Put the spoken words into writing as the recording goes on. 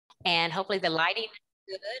and hopefully the lighting is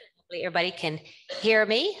good. Hopefully everybody can hear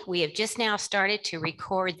me. We have just now started to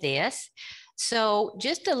record this. So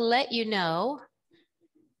just to let you know,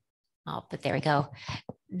 but there we go.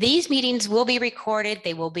 These meetings will be recorded.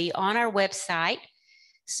 They will be on our website,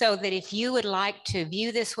 so that if you would like to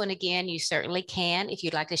view this one again, you certainly can. If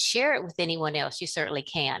you'd like to share it with anyone else, you certainly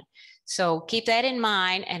can. So keep that in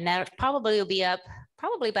mind, and that probably will be up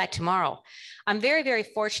probably by tomorrow. I'm very, very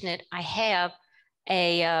fortunate. I have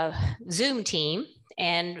a Zoom team,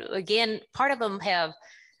 and again, part of them have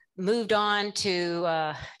moved on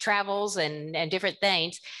to travels and different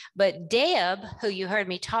things. But Deb, who you heard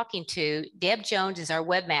me talking to, Deb Jones is our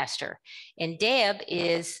webmaster, and Deb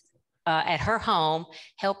is at her home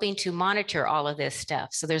helping to monitor all of this stuff.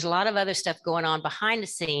 So there's a lot of other stuff going on behind the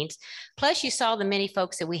scenes. Plus you saw the many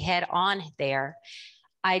folks that we had on there.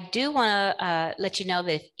 I do want to let you know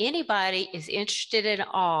that if anybody is interested at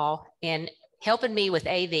all in helping me with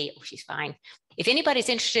AV, oh, she's fine. If anybody's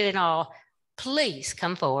interested at all, please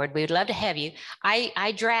come forward. We would love to have you.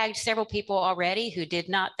 I dragged several people already who did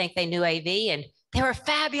not think they knew AV, and they were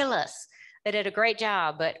fabulous. They did a great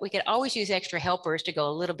job, but we could always use extra helpers to go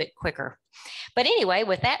a little bit quicker. But anyway,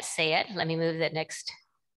 with that said, let me move that next.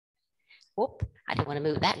 Whoop, I didn't want to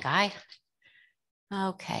move that guy.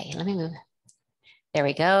 Okay, let me move. There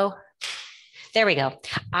we go. There we go.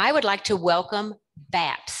 I would like to welcome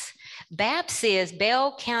BAPS. BAPS is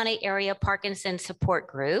Bell County Area Parkinson's Support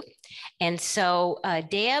Group. And so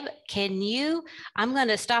Deb, I'm going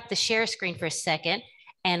to stop the share screen for a second,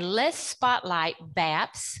 and let's spotlight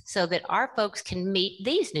BAPS so that our folks can meet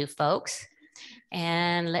these new folks.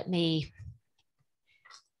 And let me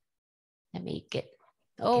get,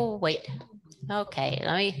 oh, wait. Okay,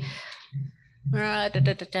 let me,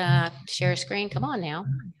 share screen, come on now.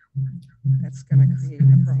 That's gonna create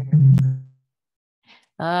a problem.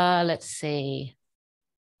 Let's see.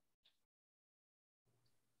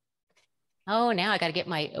 Oh, now I got to get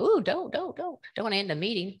my, oh, don't want to end the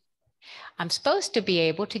meeting. I'm supposed to be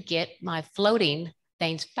able to get my floating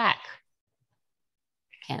things back.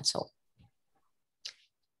 Cancel.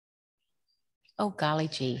 Oh, golly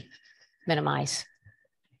gee. Minimize.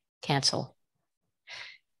 Cancel.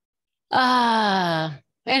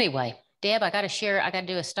 Anyway, Deb, I got to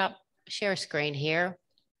do a stop share screen here.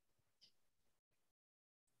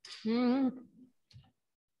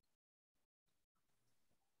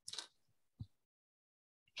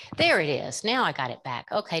 There it is. Now I got it back.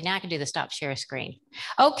 Okay, now I can do the stop share screen.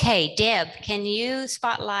 Okay, Deb, can you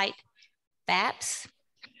spotlight BAPS?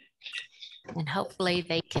 And hopefully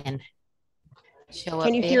they can show up.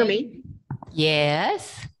 Can you hear me?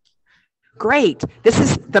 Yes. Great. This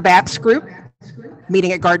is the BAPS group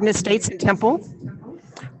meeting at Garden Estates in Temple.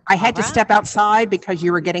 I had to step outside because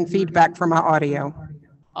you were getting feedback from my audio.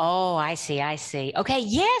 Oh, I see. Okay,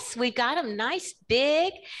 yes, we got them nice,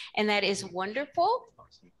 big, and that is wonderful.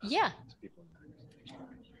 Yeah.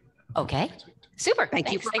 Okay. Super.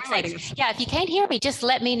 Thank you. Thanks. Yeah, if you can't hear me, just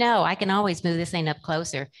let me know. I can always move this thing up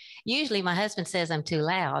closer. Usually my husband says I'm too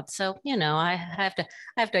loud. So, you know, I have to,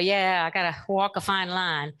 I got to walk a fine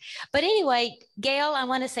line. But anyway, Gail, I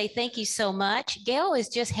want to say thank you so much. Gail is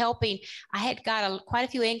just helping. I had got quite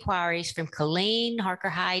a few inquiries from Colleen, Harker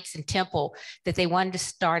Heights, and Temple that they wanted to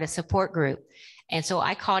start a support group. And so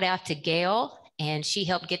I called out to Gail, and she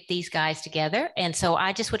helped get these guys together. And so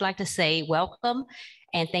I just would like to say welcome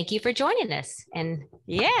and thank you for joining us. And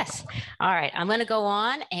yes, all right, I'm gonna go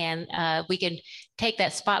on, and we can take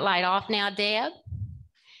that spotlight off now, Deb.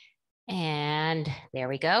 And there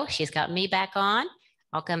we go. She's got me back on.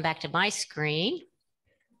 I'll come back to my screen.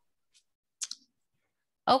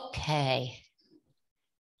 Okay.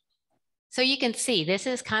 So you can see this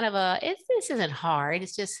is kind of this isn't hard.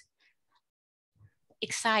 It's just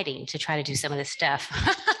exciting to try to do some of this stuff.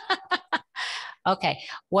 Okay,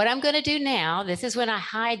 what I'm going to do now, this is when I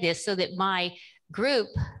hide this so that my group,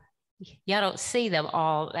 y'all don't see them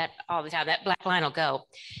all the time. That black line will go.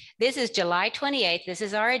 This is July 28th. This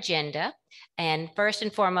is our agenda. And first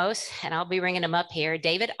and foremost, and I'll be bringing them up here,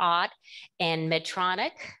 David Ott and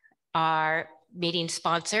Medtronic, our meeting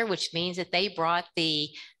sponsor, which means that they brought the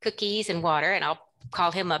cookies and water, and I'll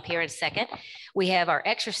call him up here in a second. We have our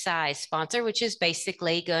exercise sponsor, which is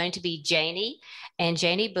basically going to be Janie, and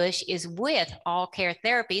Janie Bush is with All Care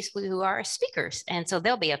Therapies, who are our speakers. And so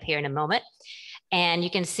they'll be up here in a moment. And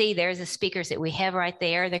you can see there's the speakers that we have right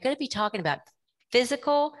there. They're going to be talking about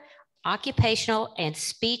physical, occupational, and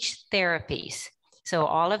speech therapies. So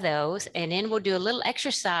all of those, and then we'll do a little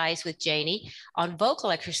exercise with Janie on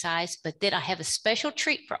vocal exercise, but then I have a special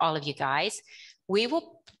treat for all of you guys. We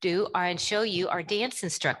will do and show you our dance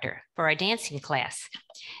instructor for our dancing class.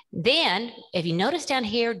 Then, if you notice down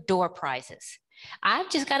here, door prizes. I've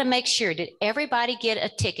just got to make sure that everybody get a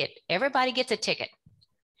ticket. Everybody gets a ticket.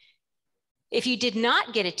 If you did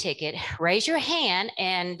not get a ticket, raise your hand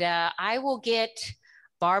and I will get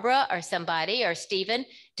Barbara or somebody or Stephen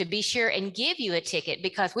to be sure and give you a ticket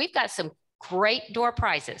because we've got some great door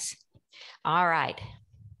prizes. All right.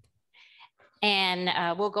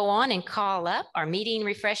 And we'll go on and call up our meeting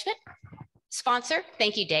refreshment sponsor.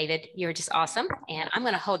 Thank you, David. You're just awesome. And I'm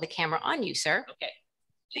going to hold the camera on you, sir. Okay.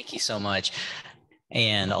 Thank you so much.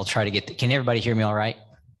 And I'll try to get, can everybody hear me all right?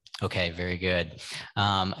 Okay, very good.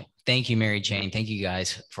 Thank you, Mary Jane. Thank you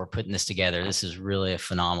guys for putting this together. This is really a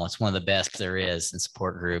phenomenal. It's one of the best there is in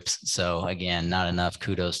support groups. So again, not enough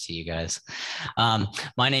kudos to you guys.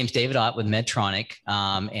 My name's David Ott with Medtronic.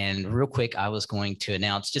 And real quick, I was going to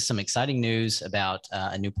announce just some exciting news about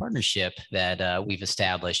a new partnership that we've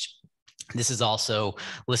established. This is also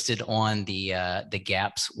listed on the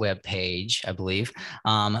GAPS webpage, I believe.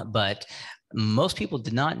 But most people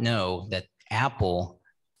did not know that Apple,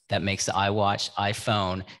 that makes the iWatch,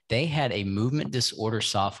 iPhone, they had a movement disorder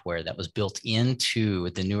software that was built into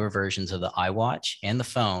the newer versions of the iWatch and the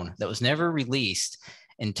phone that was never released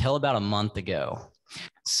until about a month ago.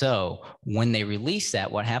 So when they released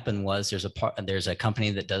that, what happened was there's a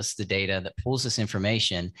company that does the data that pulls this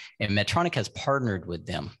information, and Medtronic has partnered with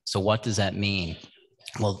them. So what does that mean?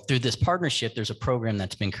 Well, through this partnership, there's a program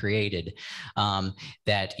that's been created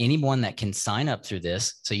that anyone that can sign up through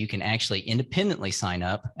this, so you can actually independently sign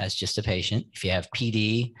up as just a patient. If you have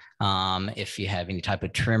PD, if you have any type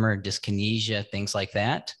of tremor, dyskinesia, things like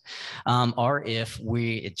that, or if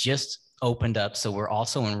it just opened up, so we're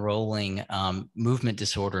also enrolling movement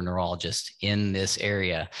disorder neurologists in this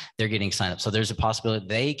area. They're getting signed up. So there's a possibility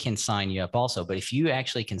they can sign you up also. But if you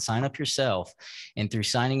actually can sign up yourself, and through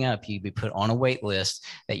signing up, you'd be put on a wait list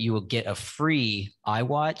that you will get a free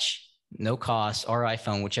iWatch, no cost, or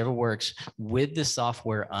iPhone, whichever works, with the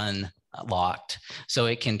software unlocked. So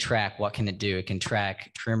it can track, what can it do? It can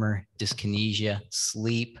track tremor, dyskinesia,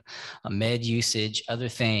 sleep, med usage, other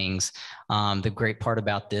things. The great part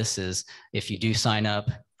about this is if you do sign up,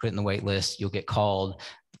 put in the wait list, you'll get called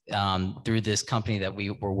through this company that we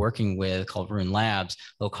were working with called Rune Labs.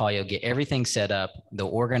 They'll call you, get everything set up, they'll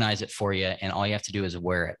organize it for you, and all you have to do is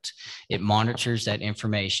wear it. It monitors that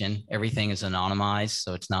information. Everything is anonymized,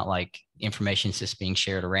 so it's not like information is just being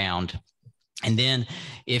shared around. And then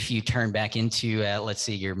if you turn back into, let's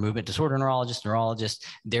see, your movement disorder neurologist,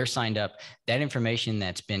 they're signed up. That information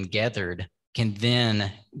that's been gathered can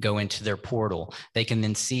then go into their portal. They can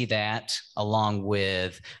then see that along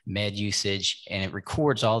with med usage, and it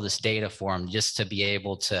records all this data for them just to be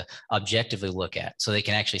able to objectively look at. So they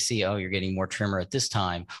can actually see, oh, you're getting more tremor at this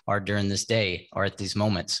time, or during this day, or at these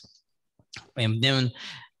moments. And then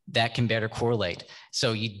that can better correlate.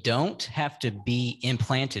 So you don't have to be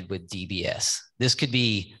implanted with DBS. This could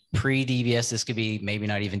be pre-DBS. This could be maybe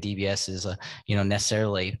not even DBS is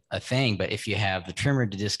necessarily a thing. But if you have the tremor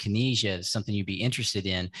to dyskinesia, it's something you'd be interested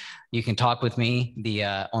in, you can talk with me.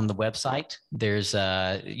 On the website, there's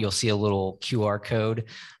you'll see a little QR code.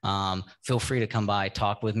 Feel free to come by,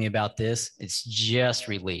 talk with me about this. It's just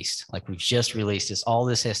released. Like we've just released this. All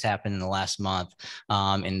this has happened in the last month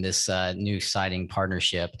in this new exciting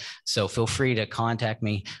partnership. So feel free to contact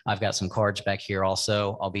me. I've got some cards back here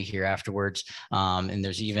also. I'll be here afterwards. And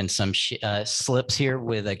there's even some slips here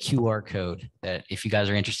with a QR code that if you guys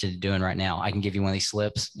are interested in doing right now, I can give you one of these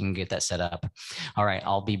slips. You can get that set up. All right,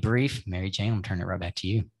 I'll be brief. Mary Jane, I'm turning it right back to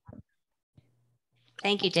you.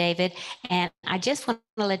 Thank you, David. And I just want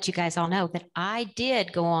to let you guys all know that I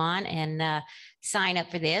did go on and sign up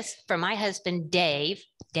for this for my husband, Dave.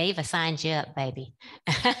 Dave, I signed you up, baby.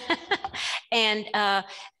 And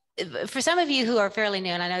for some of you who are fairly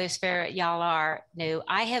new, and I know y'all are new,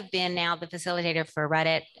 I have been now the facilitator for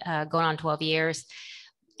right at going on 12 years.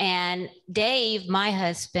 And Dave, my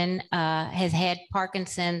husband, has had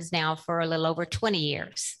Parkinson's now for a little over 20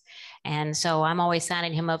 years. And so I'm always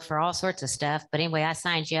signing him up for all sorts of stuff. But anyway, I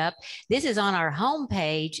signed you up. This is on our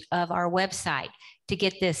homepage of our website to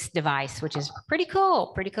get this device, which is pretty cool,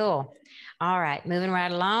 pretty cool. All right, moving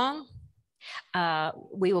right along.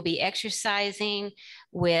 We will be exercising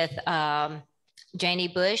with Janie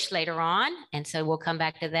Bush later on. And so we'll come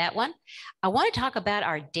back to that one. I want to talk about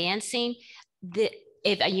our dancing.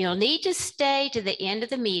 If you'll need to stay to the end of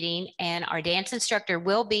the meeting, and our dance instructor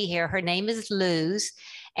will be here. Her name is Luz.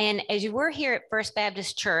 And as you were here at First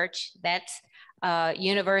Baptist Church, that's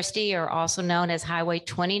University, or also known as Highway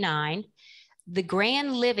 29. The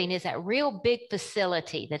Grand Living is that real big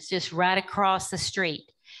facility that's just right across the street.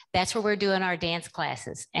 That's where we're doing our dance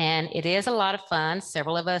classes. And it is a lot of fun.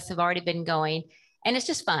 Several of us have already been going. And it's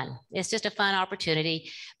just fun. It's just a fun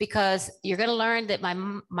opportunity because you're going to learn that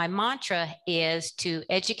my mantra is to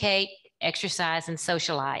educate, exercise, and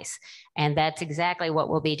socialize. And that's exactly what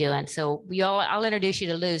we'll be doing. So I'll introduce you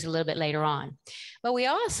to Luz a little bit later on. But we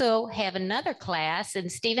also have another class.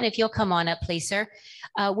 And Stephen, if you'll come on up, please, sir.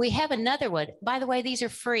 We have another one. By the way, these are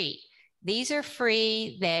free. These are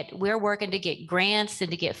free that we're working to get grants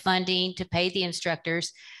and to get funding to pay the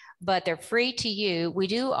instructors, but they're free to you. We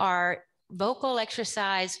do our vocal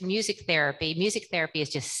exercise, music therapy. Music therapy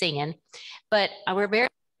is just singing, but we're very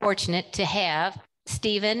fortunate to have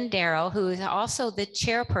Stephen Darrow, who is also the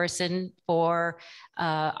chairperson for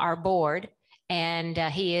our board. And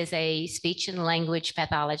he is a speech and language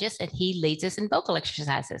pathologist, and he leads us in vocal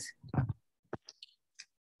exercises.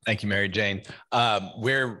 Thank you, Mary Jane.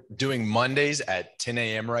 We're doing Mondays at 10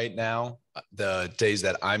 a.m. right now. The days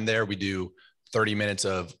that I'm there, we do 30 minutes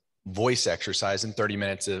of voice exercise and 30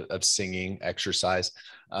 minutes of singing exercise.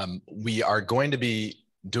 We are going to be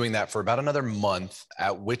doing that for about another month,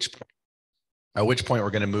 at which point we're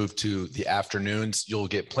going to move to the afternoons. You'll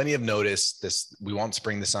get plenty of notice. We won't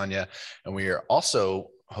spring this on you. And we are also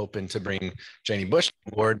hoping to bring Janie Bush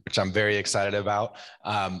on board, which I'm very excited about.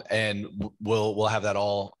 And we'll have that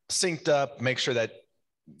all synced up, make sure that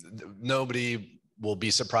nobody will be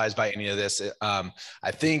surprised by any of this.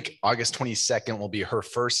 I think August 22nd will be her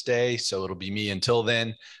first day, so it'll be me until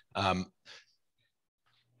then.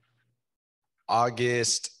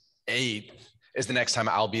 August 8th is the next time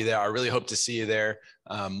I'll be there. I really hope to see you there.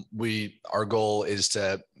 Our goal is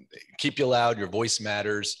to keep you loud, your voice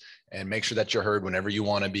matters, and make sure that you're heard whenever you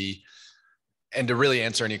want to be, and to really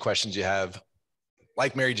answer any questions you have.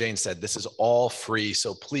 Like Mary Jane said, this is all free.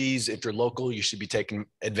 So please, if you're local, you should be taking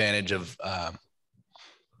advantage of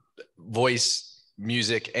voice,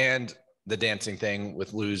 music, and the dancing thing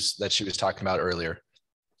with Luz that she was talking about earlier.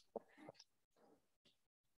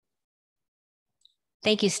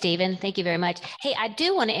 Thank you, Stephen. Thank you very much. Hey, I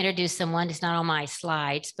do want to introduce someone who's not on my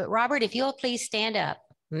slides, but Robert, if you'll please stand up.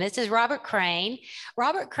 And this is Robert Crane.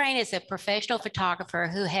 Robert Crane is a professional photographer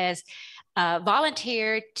who has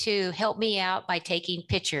volunteered to help me out by taking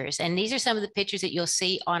pictures. And these are some of the pictures that you'll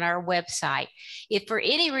see on our website. If for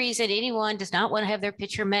any reason anyone does not want to have their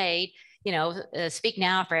picture made, you know, speak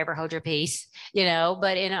now, forever hold your peace, you know,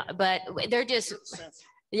 but they're just,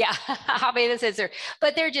 yeah, I'll be the censor,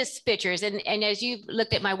 but they're just pictures. And as you've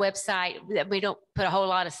looked at my website, we don't put a whole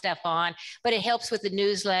lot of stuff on, but it helps with the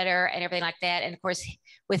newsletter and everything like that. And of course,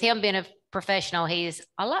 with him being a professional, he's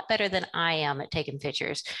a lot better than I am at taking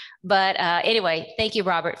pictures. But anyway, thank you,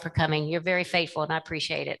 Robert, for coming. You're very faithful and I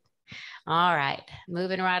appreciate it. All right,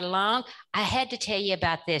 moving right along. I had to tell you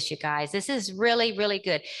about this, you guys. This is really, really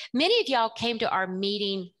good. Many of y'all came to our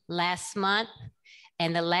meeting last month.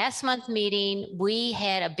 And the last month meeting, we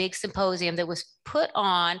had a big symposium that was put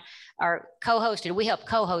on or co-hosted. We helped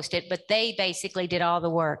co-host it, but they basically did all the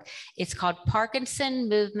work. It's called Parkinson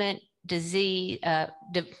Movement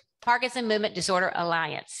Parkinson Movement Disorder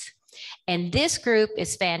Alliance. And this group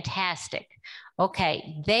is fantastic.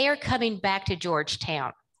 Okay, they are coming back to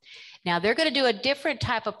Georgetown. Now they're going to do a different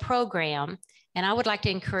type of program. And I would like to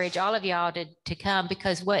encourage all of y'all to come,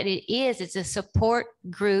 because what it is, it's a support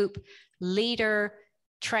group leader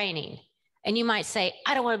training. And you might say,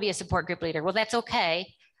 I don't want to be a support group leader. Well, that's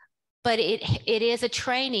okay. But it is a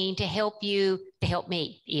training to help you, to help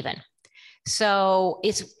me even. So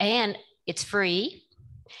it's free.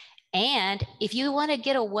 And if you want to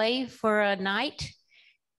get away for a night,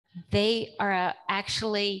 they are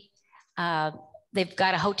actually, they've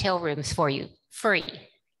got a hotel rooms for you, free,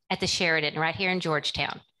 at the Sheraton right here in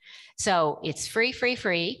Georgetown. So it's free, free,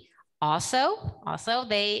 free. Also,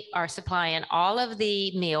 they are supplying all of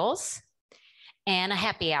the meals and a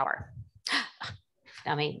happy hour.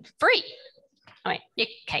 I mean, free. I mean, you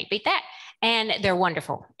can't beat that. And they're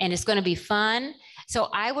wonderful. And it's going to be fun. So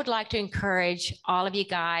I would like to encourage all of you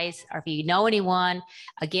guys, or if you know anyone,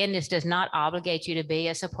 again, this does not obligate you to be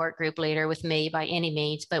a support group leader with me by any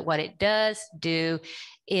means, but what it does do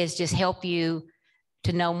is just help you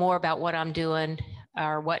to know more about what I'm doing,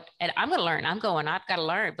 or what, and I'm going to learn. I've got to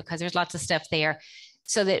learn, because there's lots of stuff there,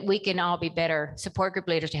 so that we can all be better support group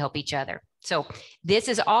leaders to help each other. So this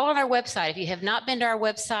is all on our website. If you have not been to our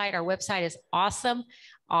website is awesome.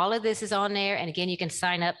 All of this is on there. And again, you can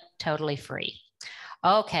sign up totally free.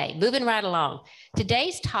 Okay, moving right along.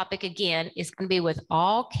 Today's topic, again, is going to be with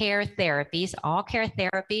All Care Therapies. All Care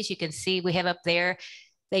Therapies, you can see we have up there,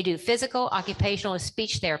 they do physical, occupational, and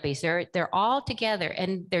speech therapies. They're all together,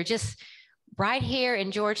 and they're just right here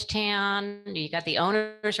in Georgetown. You got the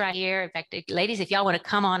owners right here. In fact, ladies, if y'all want to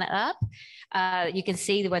come on up, you can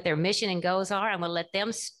see what their mission and goals are. I'm going to let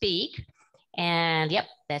them speak. And yep,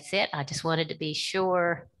 that's it. I just wanted to be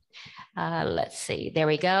sure. Let's see. There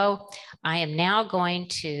we go. I am now going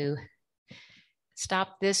to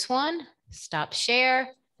stop this one. Stop share.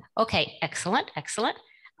 Okay, excellent, excellent.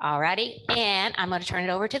 All righty. And I'm going to turn it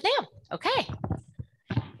over to them. Okay.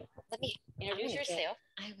 Let me introduce yourself.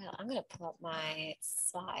 I will. I'm going to pull up my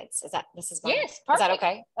slides. This is yes, is that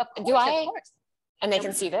okay? Of course, do I? Of course. And they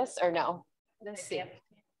can see this or no? Let's see.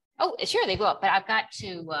 Oh, sure, they go up, but I've got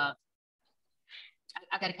to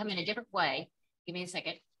come in a different way. Give me a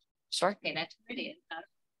second. Sure. Okay, that's where it is.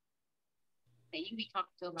 You can be talking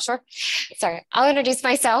to them. Sure. Sorry, I'll introduce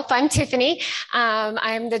myself. I'm Tiffany.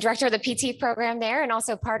 I'm the director of the PT program there and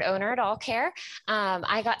also part owner at All Care.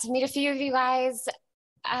 I got to meet a few of you guys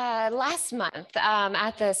last month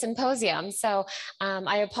at the symposium. So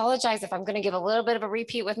I apologize if I'm going to give a little bit of a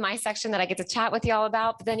repeat with my section that I get to chat with y'all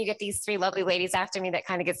about, but then you get these three lovely ladies after me that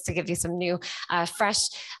kind of gets to give you some new fresh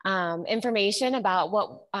information about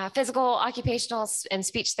what physical, occupational, and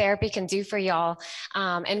speech therapy can do for y'all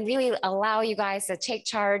and really allow you guys to take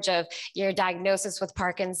charge of your diagnosis with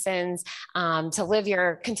Parkinson's,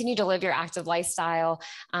 to continue to live your active lifestyle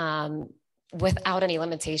without any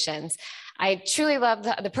limitations. I truly love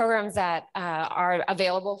the programs that are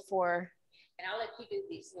available for. And I'll let you do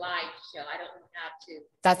the slideshow. I don't know how to.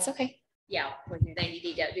 That's okay. Yeah, then you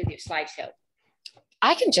need to do your slideshow.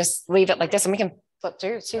 I can just leave it like this and we can flip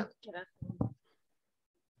through too.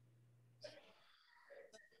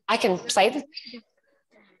 I can play the.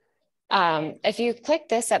 If you click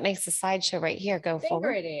this, that makes the slideshow right here go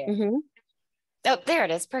forward. There it is. Mm-hmm. Oh, there it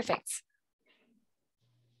is. Perfect.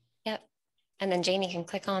 Yep. And then Janie can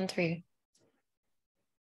click on through.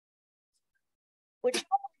 Which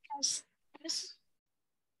one has this?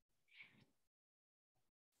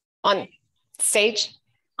 On stage,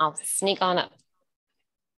 I'll sneak on up.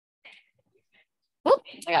 Whoop,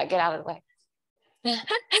 I gotta get out of the way.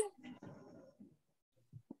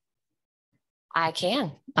 I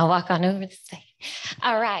can. I'll walk on over the stage.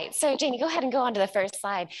 All right. So Janie, go ahead and go on to the first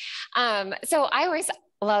slide. So I always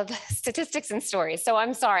love statistics and stories. So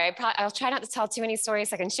I'm sorry, I'll try not to tell too many stories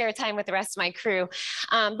so I can share time with the rest of my crew.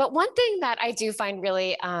 But one thing that I do find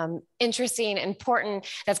really interesting, important,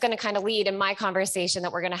 that's going to kind of lead in my conversation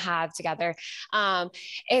that we're going to have together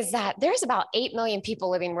is that there's about 8 million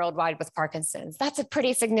people living worldwide with Parkinson's. That's a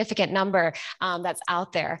pretty significant number that's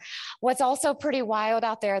out there. What's also pretty wild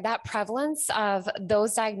out there, that prevalence of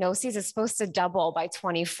those diagnoses is supposed to double by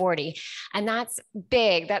 2040. And that's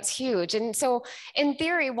big, that's huge. And so in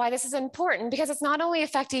theory, why this is important, because it's not only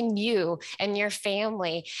affecting you and your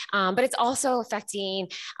family, but it's also affecting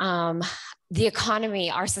the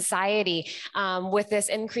economy, our society, with this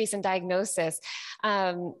increase in diagnosis.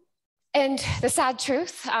 And the sad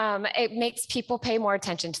truth, it makes people pay more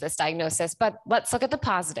attention to this diagnosis, but let's look at the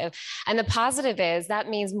positive. And the positive is that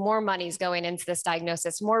means more money is going into this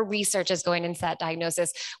diagnosis, more research is going into that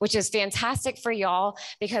diagnosis, which is fantastic for y'all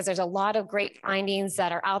because there's a lot of great findings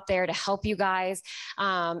that are out there to help you guys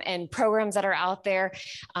and programs that are out there,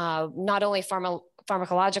 not only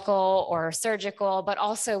pharmacological or surgical, but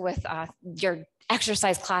also with your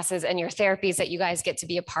exercise classes and your therapies that you guys get to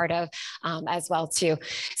be a part of as well too.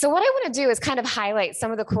 So what I want to do is kind of highlight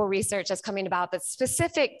some of the cool research that's coming about that's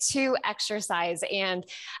specific to exercise and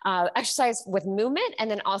exercise with movement,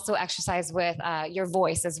 and then also exercise with your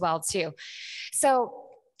voice as well too. So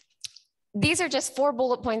these are just 4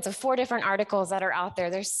 bullet points of 4 different articles that are out there.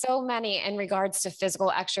 There's so many in regards to physical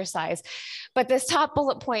exercise, but this top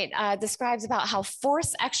bullet point describes about how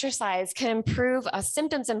forced exercise can improve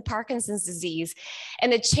symptoms in Parkinson's disease.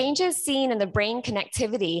 And the changes seen in the brain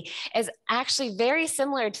connectivity is actually very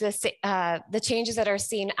similar to the changes that are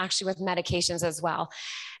seen actually with medications as well.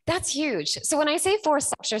 That's huge. So when I say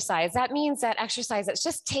forced exercise, that means that exercise that's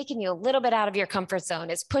just taking you a little bit out of your comfort zone.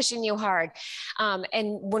 It's pushing you hard.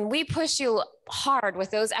 And when we push you hard with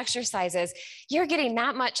those exercises, you're getting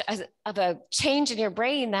that much of a change in your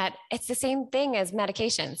brain that it's the same thing as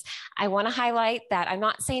medications. I want to highlight that I'm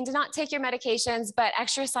not saying to not take your medications, but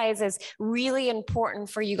exercise is really important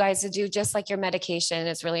for you guys to do, just like your medication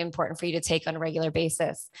is really important for you to take on a regular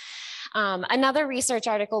basis. Another research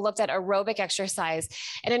article looked at aerobic exercise,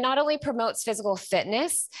 and it not only promotes physical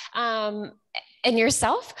fitness, in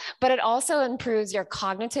yourself, but it also improves your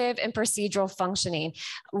cognitive and procedural functioning.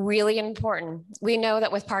 Really important. We know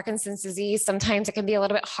that with Parkinson's disease, sometimes it can be a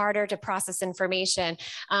little bit harder to process information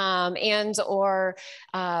or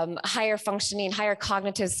higher functioning, higher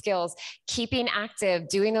cognitive skills. Keeping active,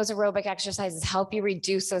 doing those aerobic exercises help you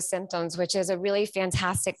reduce those symptoms, which is a really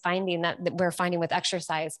fantastic finding that we're finding with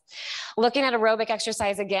exercise. Looking at aerobic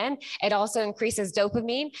exercise again, it also increases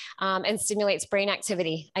dopamine and stimulates brain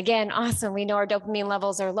activity. Again, awesome. We know our dopamine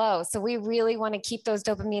levels are low, so we really want to keep those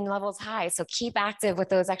dopamine levels high. So keep active with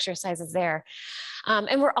those exercises there.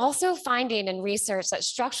 And we're also finding in research that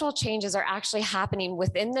structural changes are actually happening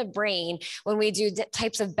within the brain when we do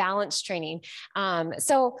types of balance training.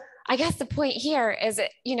 So I guess the point here is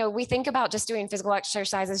that, we think about just doing physical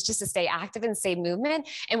exercises just to stay active and stay movement.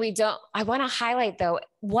 And I want to highlight though,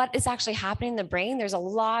 what is actually happening in the brain. There's a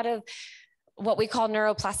lot of what we call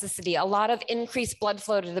neuroplasticity, a lot of increased blood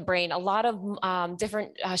flow to the brain, a lot of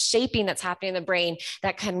different shaping that's happening in the brain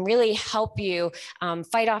that can really help you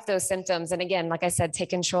fight off those symptoms. And again, like I said,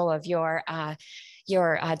 take control of your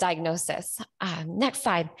diagnosis. Next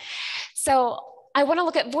slide. So I want to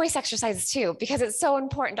look at voice exercises too, because it's so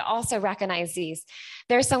important to also recognize these.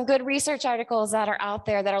 There's some good research articles that are out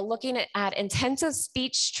there that are looking at intensive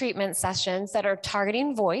speech treatment sessions that are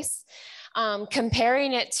targeting voice.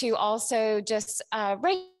 Comparing it to also just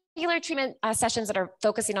regular treatment sessions that are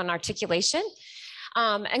focusing on articulation,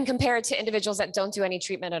 and compare it to individuals that don't do any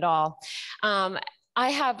treatment at all. I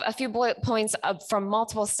have a few bullet points from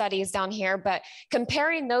multiple studies down here, but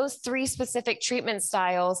comparing those 3 specific treatment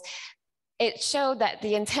styles, it showed that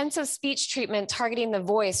the intensive speech treatment targeting the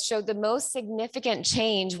voice showed the most significant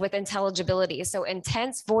change with intelligibility. So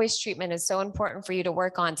intense voice treatment is so important for you to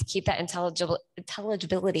work on to keep that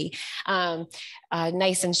intelligibility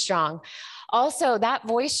nice and strong. Also, that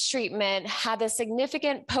voice treatment had a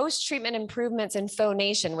significant post-treatment improvements in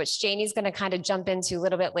phonation, which Janie's going to kind of jump into a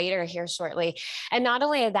little bit later here shortly. And not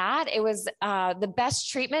only that, it was the best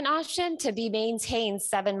treatment option to be maintained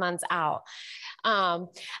 7 months out.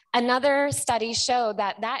 Another study showed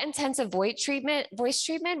that intensive voice treatment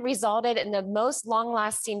resulted in the most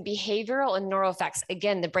long-lasting behavioral and neural effects.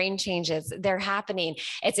 Again, the brain changes, they're happening.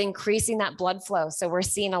 It's increasing that blood flow. So we're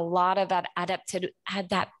seeing a lot of that adaptive.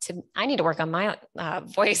 I need to work on my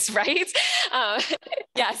voice, right?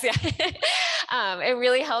 Yes, yeah. It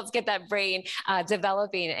really helps get that brain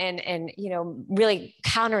developing and really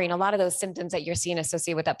countering a lot of those symptoms that you're seeing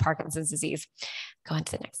associated with that Parkinson's disease. Go on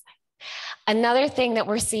to the next slide. Another thing that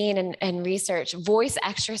we're seeing in research, voice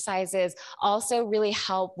exercises also really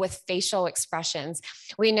help with facial expressions.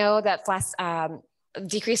 We know that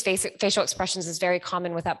decreased facial expressions is very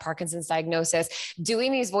common with that Parkinson's diagnosis.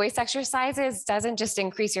 Doing these voice exercises doesn't just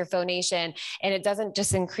increase your phonation, and it doesn't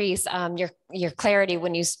just increase your clarity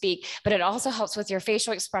when you speak, but it also helps with your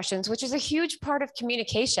facial expressions, which is a huge part of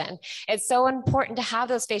communication. It's so important to have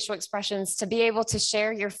those facial expressions to be able to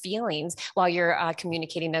share your feelings while you're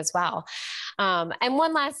communicating as well. And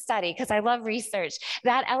one last study, because I love research,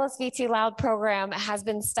 that LSVT Loud program has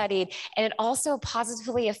been studied, and it also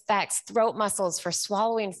positively affects throat muscles for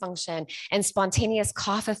swallowing function and spontaneous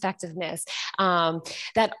cough effectiveness.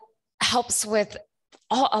 That helps with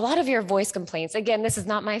a lot of your voice complaints. Again, this is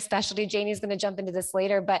not my specialty. Janie's going to jump into this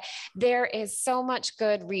later, but there is so much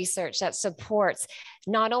good research that supports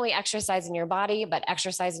not only exercise in your body, but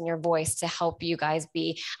exercise in your voice to help you guys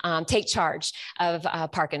take charge of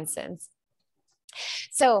Parkinson's.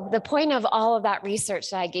 So the point of all of that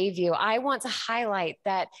research that I gave you, I want to highlight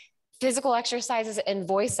that physical exercises and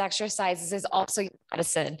voice exercises is also your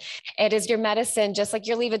medicine. It is your medicine, just like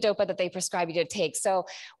your levodopa that they prescribe you to take. So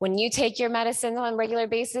when you take your medicine on a regular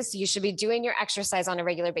basis, you should be doing your exercise on a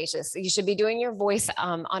regular basis. You should be doing your voice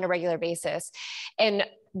on a regular basis. And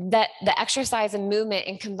that the exercise and movement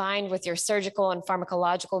and combined with your surgical and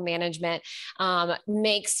pharmacological management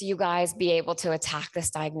makes you guys be able to attack this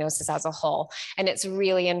diagnosis as a whole. And it's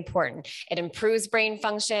really important. It improves brain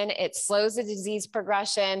function, it slows the disease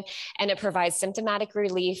progression, and it provides symptomatic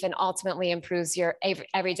relief and ultimately improves your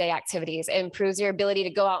everyday activities. It improves your ability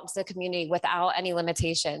to go out into the community without any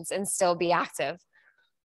limitations and still be active.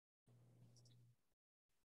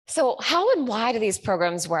 So how and why do these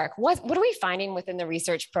programs work? What are we finding within the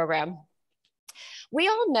research program? We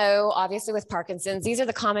all know, obviously, with Parkinson's, these are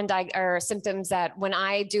the common symptoms that when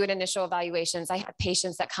I do an initial evaluations, I have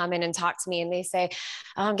patients that come in and talk to me and they say,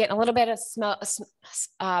 I'm getting a little bit of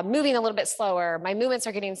moving a little bit slower. My movements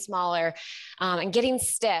are getting smaller and getting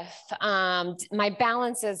stiff. My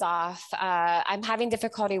balance is off. I'm having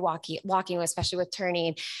difficulty walking, especially with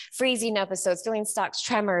turning, freezing episodes, feeling stuck,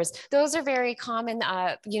 tremors. Those are very common,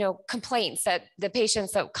 complaints that the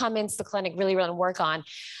patients that come into the clinic really work on.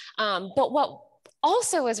 But what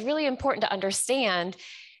also is really important to understand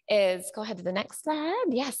is, go ahead to the next slide.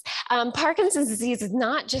 Yes. Parkinson's disease is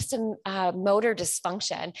not just a motor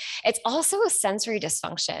dysfunction. It's also a sensory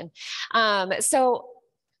dysfunction. So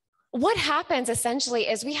what happens essentially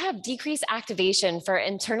is we have decreased activation for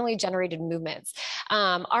internally generated movements.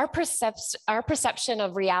 Our perception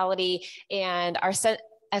of reality and our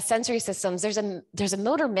sensory systems, there's a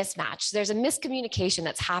motor mismatch. There's a miscommunication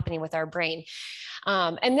that's happening with our brain.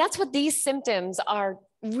 And that's what these symptoms are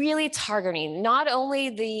really targeting, not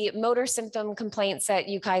only the motor symptom complaints that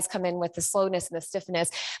you guys come in with, the slowness and the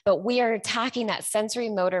stiffness, but we are attacking that sensory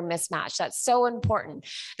motor mismatch. That's so important.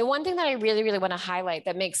 The one thing that I really, really want to highlight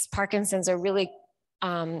that makes Parkinson's a really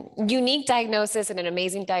unique diagnosis and an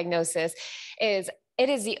amazing diagnosis is it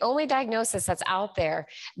is the only diagnosis that's out there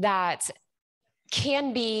that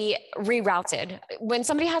can be rerouted. When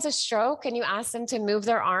somebody has a stroke and you ask them to move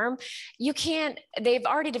their arm, they've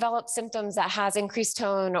already developed symptoms that has increased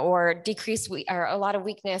tone or decreased or a lot of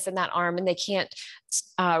weakness in that arm, and they can't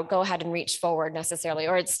go ahead and reach forward necessarily,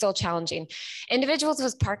 or it's still challenging. Individuals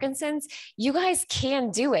with Parkinson's, you guys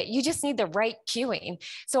can do it. You just need the right cueing.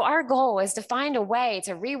 So our goal is to find a way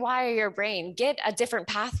to rewire your brain, get a different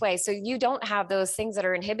pathway so you don't have those things that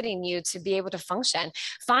are inhibiting you to be able to function.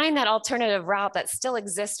 Find that alternative route that still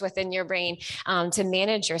exists within your brain to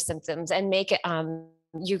manage your symptoms and make it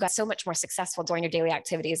you guys so much more successful during your daily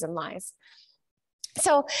activities and lives.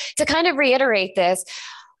 So to kind of reiterate this,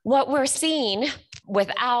 what we're seeing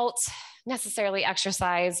without necessarily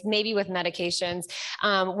exercise, maybe with medications,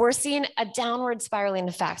 we're seeing a downward spiraling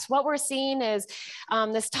effect. What we're seeing is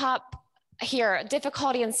this top here,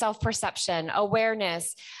 difficulty in self-perception,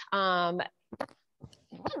 awareness.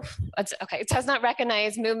 It's okay. It does not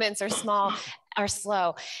recognize movements are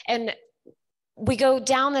slow. And we go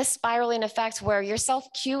down this spiraling effect where your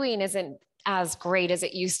self-cueing isn't as great as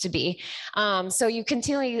it used to be. So you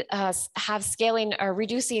continually have scaling or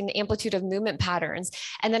reducing the amplitude of movement patterns.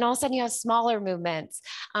 And then all of a sudden you have smaller movements.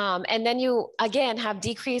 And then you, again, have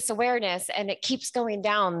decreased awareness, and it keeps going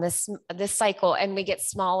down this cycle, and we get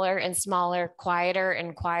smaller and smaller, quieter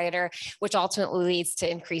and quieter, which ultimately leads to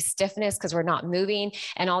increased stiffness because we're not moving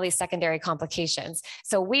and all these secondary complications.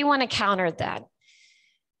 So we want to counter that.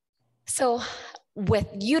 So with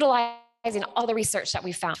utilizing all the research that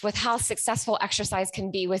we found with how successful exercise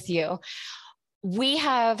can be with you, we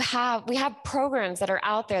have programs that are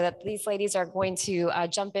out there that these ladies are going to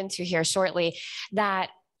jump into here shortly that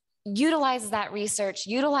utilize that research,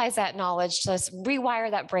 utilize that knowledge to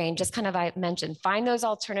rewire that brain, just kind of I mentioned, find those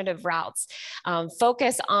alternative routes,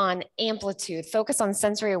 focus on amplitude, focus on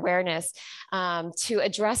sensory awareness to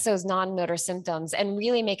address those non-motor symptoms and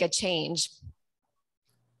really make a change.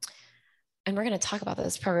 And we're going to talk about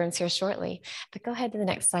those programs here shortly, but go ahead to the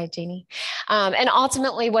next slide, Janie. And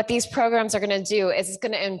ultimately what these programs are going to do is it's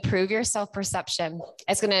going to improve your self-perception.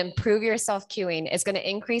 It's going to improve your self-cueing. It's going to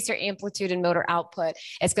increase your amplitude and motor output.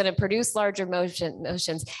 It's going to produce larger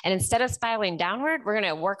motions. And instead of spiraling downward, we're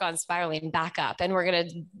going to work on spiraling back up, and we're going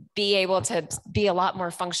to be able to be a lot more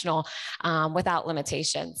functional without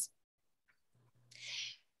limitations.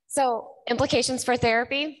 So implications for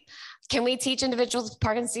therapy. Can we teach individuals with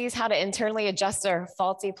Parkinson's how to internally adjust their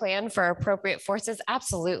faulty plan for appropriate forces?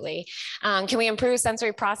 Absolutely. Can we improve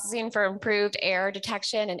sensory processing for improved error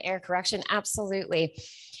detection and error correction? Absolutely.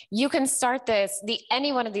 You can start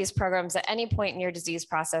any one of these programs at any point in your disease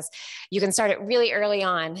process. You can start it really early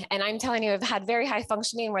on. And I'm telling you, I've had very high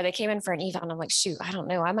functioning where they came in for an eval and I'm like, shoot, I don't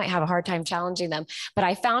know, I might have a hard time challenging them. But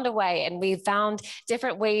I found a way, and we found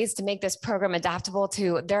different ways to make this program adaptable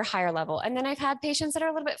to their higher level. And then I've had patients that are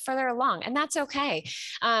a little bit further along, and that's okay.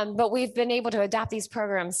 But we've been able to adapt these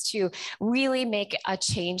programs to really make a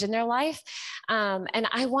change in their life. And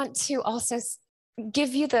I want to also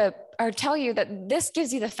tell you that this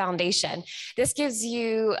gives you the foundation. This gives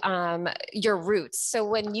you your roots. So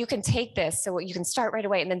when you can take this, so you can start right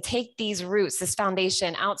away and then take these roots, this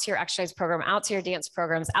foundation out to your exercise program, out to your dance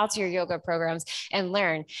programs, out to your yoga programs and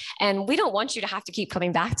learn. And we don't want you to have to keep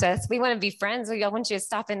coming back to us. We want to be friends. We don't want you to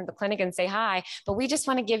stop into the clinic and say hi, but we just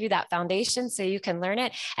want to give you that foundation so you can learn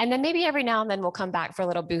it. And then maybe every now and then we'll come back for a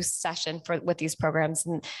little boost session with these programs.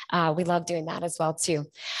 And we love doing that as well too.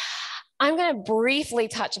 I'm going to briefly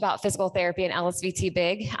touch about physical therapy and LSVT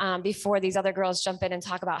Big before these other girls jump in and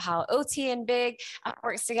talk about how OT and Big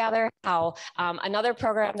works together, how another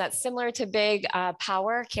program that's similar to Big,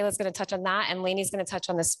 Power, Kayla's going to touch on that, and Lainey's going to touch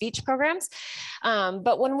on the speech programs.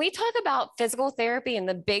 But when we talk about physical therapy and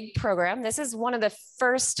the Big program, this is one of the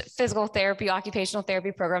first physical therapy, occupational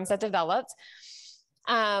therapy programs that developed.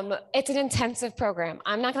 It's an intensive program.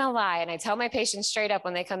 I'm not going to lie. And I tell my patients straight up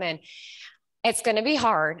when they come in, it's going to be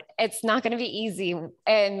hard. It's not going to be easy.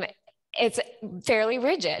 And it's fairly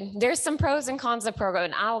rigid. There's some pros and cons of the program,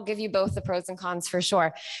 and I'll give you both the pros and cons for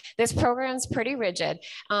sure. This program's pretty rigid.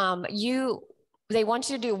 They want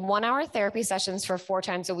you to do 1 hour therapy sessions for 4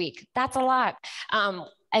 times a week. That's a lot.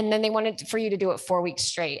 And then they wanted for you to do it 4 weeks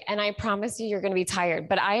straight. And I promise you, you're going to be tired,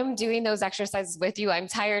 but I am doing those exercises with you. I'm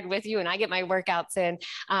tired with you, and I get my workouts in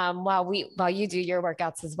while you do your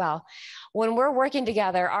workouts as well. When we're working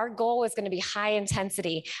together, our goal is going to be high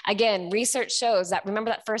intensity. Again, research shows that, remember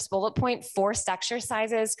that first bullet point, forced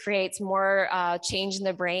exercises creates more change in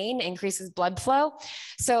the brain, increases blood flow.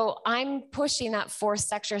 So I'm pushing that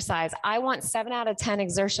forced exercise. I want 7 out of 10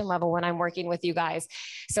 exertion level when I'm working with you guys.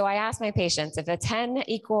 So I ask my patients, if a 10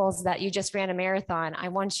 equals that you just ran a marathon, I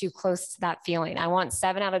want you close to that feeling. I want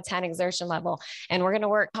 7 out of 10 exertion level, and we're going to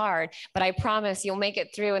work hard, but I promise you'll make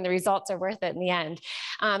it through and the results are worth it in the end.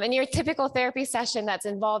 And your typical therapy session that's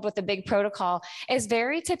involved with the Big protocol is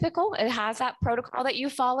very typical. It has that protocol that you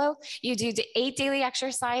follow. You do 8 daily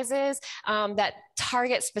exercises that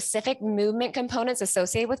target specific movement components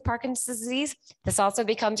associated with Parkinson's disease. This also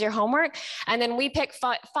becomes your homework. And then we pick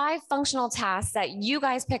 5 functional tasks that you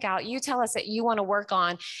guys pick out. You tell us that you want to work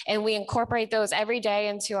on, and we incorporate those every day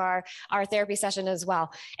into our therapy session as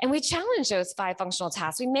well. And we challenge those 5 functional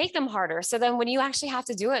tasks. We make them harder. So then when you actually have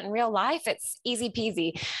to do it in real life, it's easy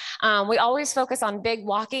peasy. We always focus on big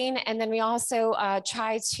walking. And then we also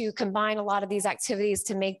try to combine a lot of these activities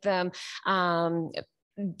to make them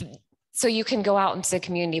so you can go out into the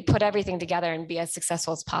community, put everything together and be as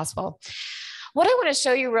successful as possible. What I want to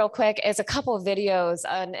show you real quick is a couple of videos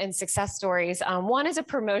and success stories. One is a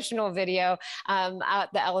promotional video at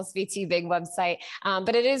the LSVT Big website,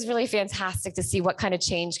 but it is really fantastic to see what kind of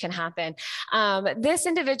change can happen. This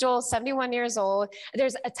individual, 71 years old,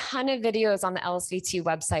 there's a ton of videos on the LSVT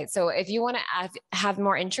website. So if you want to have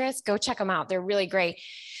more interest, go check them out. They're really great.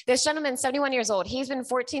 This gentleman, 71 years old, he's been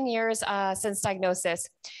 14 years since diagnosis.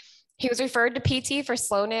 He was referred to PT for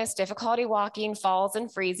slowness, difficulty walking, falls,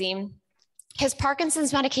 and freezing. His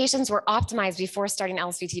Parkinson's medications were optimized before starting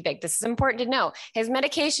LSVT Big. This is important to know. His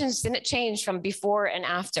medications didn't change from before and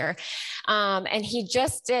after. And he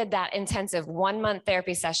just did that intensive 1-month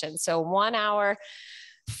therapy session. So 1 hour,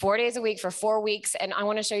 4 days a week for 4 weeks. And I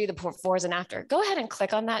want to show you the befores and after. Go ahead and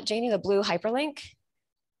click on that, Janie, the blue hyperlink.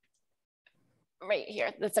 Right here,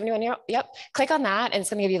 the 71-year-old, yep. Click on that and it's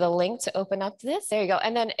gonna give you the link to open up this. There you go.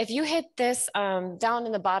 And then if you hit this down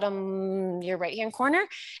in the bottom, your right-hand corner,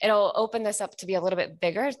 it'll open this up to be a little bit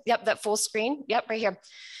bigger. Yep, that full screen. Yep, right here.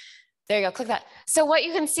 There you go, click that. So what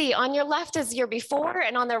you can see on your left is your before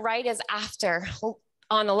and on the right is after.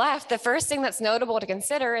 On the left, the first thing that's notable to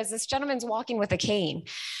consider is this gentleman's walking with a cane.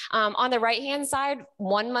 On the right-hand side,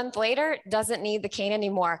 1 month later, doesn't need the cane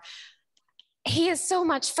anymore. He is so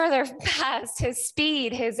much further past his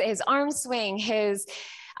speed, his arm swing, his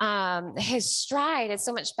stride is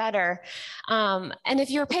so much better. And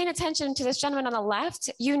if you're paying attention to this gentleman on the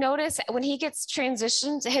left, you notice when he gets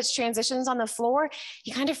his transitions on the floor,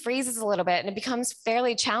 he kind of freezes a little bit and it becomes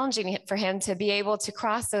fairly challenging for him to be able to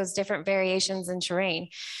cross those different variations in terrain,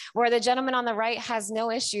 where the gentleman on the right has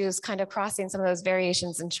no issues kind of crossing some of those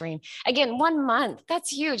variations in terrain. Again, 1 month,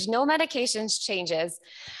 that's huge. No medications changes.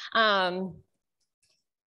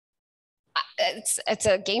 It's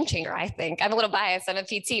a game changer, I think. I'm a little biased, I'm a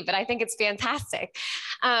PT, but I think it's fantastic.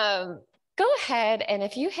 Go ahead, and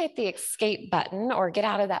if you hit the escape button or get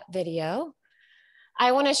out of that video,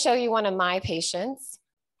 I want to show you one of my patients.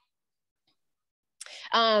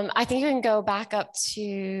 I think you can go back up to,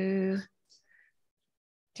 do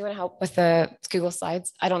you want to help with the Google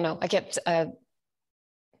Slides? I don't know, I get, let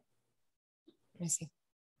me see.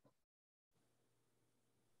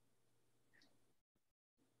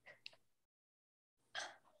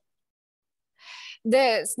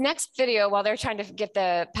 This next video, while they're trying to get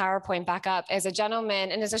the PowerPoint back up, is a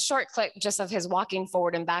gentleman, and there's a short clip just of his walking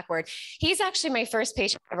forward and backward. He's actually my first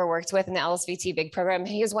patient I ever worked with in the LSVT Big program.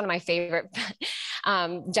 He is one of my favorite.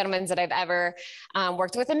 gentlemen that I've ever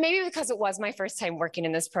worked with. And maybe because it was my first time working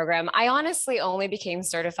in this program, I honestly only became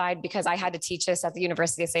certified because I had to teach this at the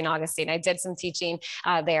University of St. Augustine. I did some teaching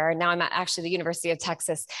there. Now I'm at actually the University of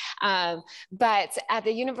Texas. But at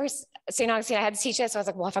the University of St. Augustine, I had to teach it. So I was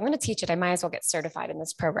like, well, if I'm going to teach it, I might as well get certified in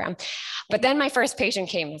this program. But then my first patient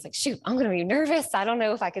came. I was like, shoot, I'm going to be nervous. I don't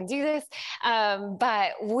know if I can do this.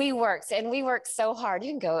 But we worked so hard.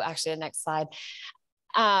 You can go actually to the next slide.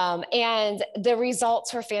 And the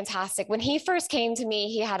results were fantastic. When he first came to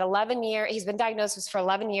me, he had 11 years, he's been diagnosed for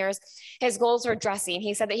 11 years. His goals were dressing.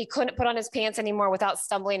 He said that he couldn't put on his pants anymore without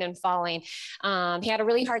stumbling and falling. He had a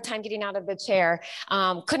really hard time getting out of the chair.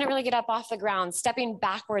 Couldn't really get up off the ground. Stepping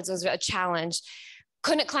backwards was a challenge.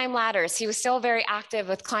 Couldn't climb ladders. He was still very active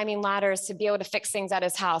with climbing ladders to be able to fix things at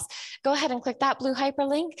his house. Go ahead and click that blue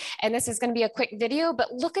hyperlink. And this is going to be a quick video,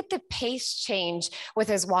 but look at the pace change with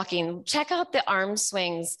his walking. Check out the arm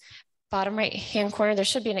swings. Bottom right hand corner, there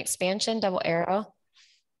should be an expansion, double arrow.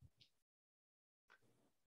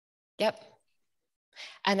 Yep.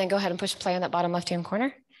 And then go ahead and push play on that bottom left hand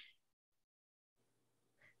corner.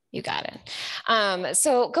 You got it.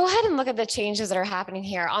 So go ahead and look at the changes that are happening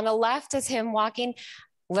here. On the left is him walking,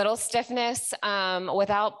 little stiffness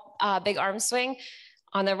without big arm swing.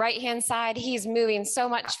 On the right-hand side, he's moving so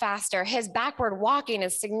much faster. His backward walking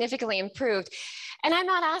is significantly improved. And I'm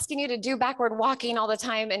not asking you to do backward walking all the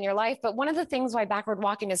time in your life, but one of the things why backward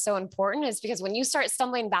walking is so important is because when you start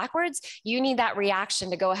stumbling backwards, you need that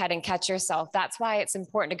reaction to go ahead and catch yourself. That's why it's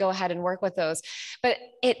important to go ahead and work with those. But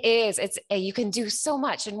you can do so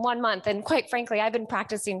much in 1 month. And quite frankly, I've been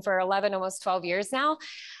practicing for 11, almost 12 years now.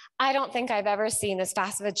 I don't think I've ever seen this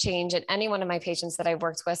fast of a change in any one of my patients that I've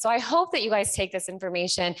worked with. So I hope that you guys take this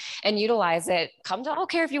information and utilize it. Come to All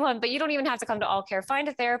Care if you want, but you don't even have to come to All Care. Find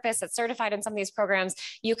a therapist that's certified in some of these programs.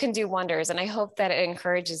 You can do wonders. And I hope that it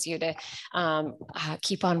encourages you to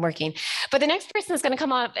keep on working. But the next person that's going to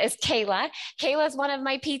come up is Kayla. Kayla is one of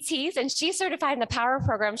my PTs and she's certified in the POWER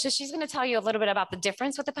program. So she's going to tell you a little bit about the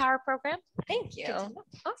difference with the POWER program. Thank you.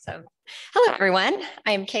 Awesome. Hello, everyone.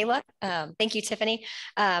 I'm Kayla. Thank you, Tiffany.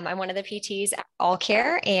 I'm one of the PTs at All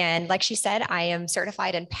Care. And like she said, I am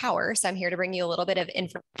certified in POWER. So I'm here to bring you a little bit of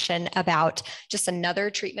information about just another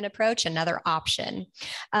treatment approach, another option.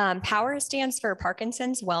 POWER stands for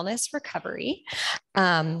Parkinson's Wellness Recovery.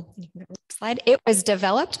 Slide. It was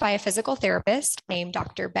developed by a physical therapist named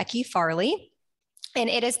Dr. Becky Farley. And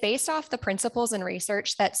it is based off the principles and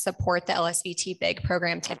research that support the LSVT BIG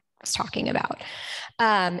program Tiffany was talking about.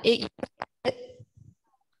 Can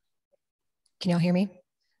y'all hear me?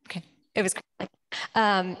 Okay. It was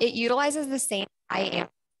it utilizes the same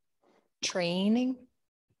training.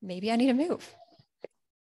 Maybe I need to move.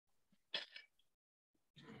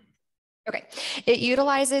 Okay, it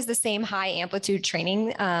utilizes the same high amplitude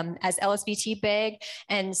training as LSVT BIG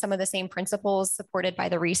and some of the same principles supported by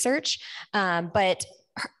the research. But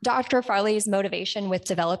Dr. Farley's motivation with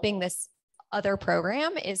developing this other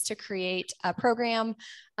program is to create a program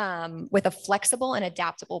with a flexible and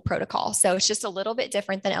adaptable protocol. So it's just a little bit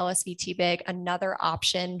different than LSVT BIG, another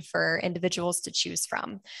option for individuals to choose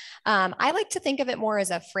from. I like to think of it more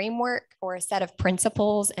as a framework or a set of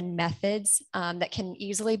principles and methods that can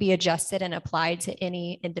easily be adjusted and applied to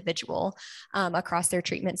any individual across their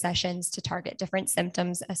treatment sessions to target different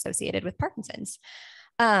symptoms associated with Parkinson's.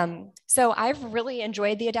 So I've really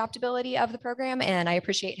enjoyed the adaptability of the program and I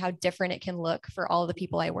appreciate how different it can look for all of the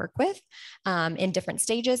people I work with in different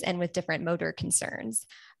stages and with different motor concerns.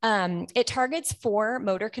 It targets 4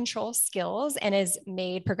 motor control skills and is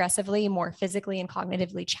made progressively more physically and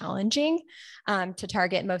cognitively challenging to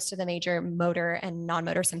target most of the major motor and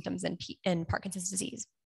non-motor symptoms in Parkinson's disease.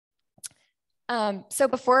 So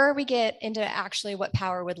before we get into actually what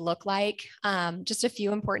POWER would look like, just a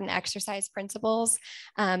few important exercise principles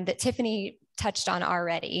that Tiffany touched on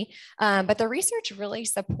already, but the research really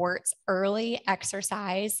supports early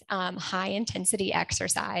exercise, high intensity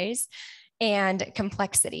exercise, and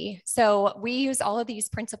complexity. So we use all of these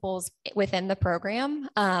principles within the program,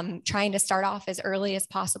 trying to start off as early as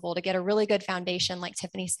possible to get a really good foundation, like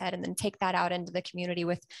Tiffany said, and then take that out into the community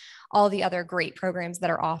with all the other great programs that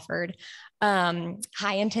are offered.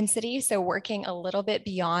 High intensity, so working a little bit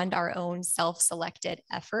beyond our own self-selected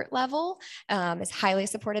effort level is highly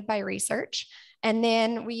supported by research. And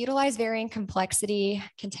then we utilize varying complexity,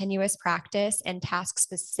 continuous practice, and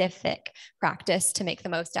task-specific practice to make the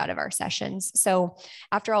most out of our sessions. So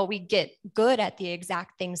after all, we get good at the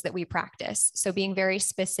exact things that we practice. So being very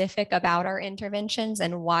specific about our interventions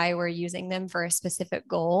and why we're using them for a specific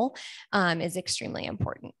goal is extremely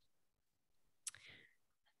important.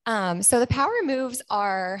 So the power moves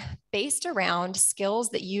are based around skills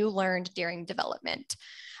that you learned during development.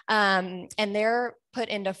 And they're put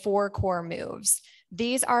into 4 core moves.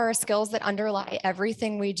 These are skills that underlie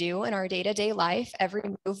everything we do in our day-to-day life. Every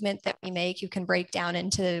movement that we make, you can break down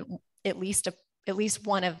into at least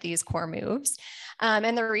one of these core moves.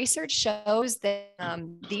 And the research shows that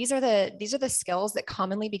these are the skills that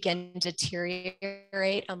commonly begin to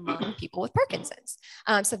deteriorate among people with Parkinson's.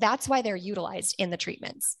 So that's why they're utilized in the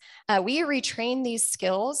treatments. We retrain these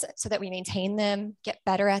skills so that we maintain them, get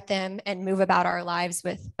better at them, and move about our lives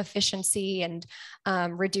with efficiency and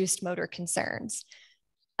reduced motor concerns.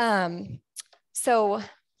 So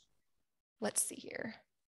let's see here.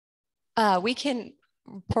 We can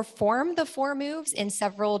perform the 4 moves in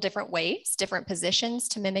several different ways, different positions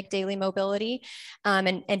to mimic daily mobility,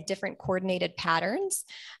 and different coordinated patterns,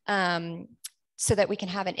 so that we can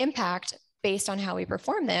have an impact based on how we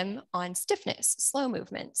perform them on stiffness, slow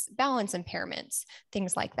movements, balance impairments,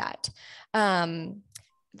 things like that.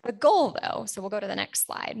 The goal though, so we'll go to the next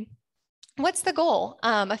slide. What's the goal?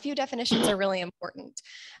 A few definitions are really important.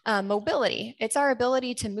 Mobility, it's our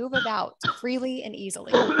ability to move about freely and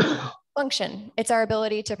easily. Function, it's our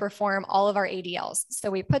ability to perform all of our ADLs.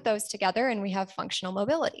 So we put those together and we have functional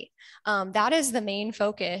mobility. That is the main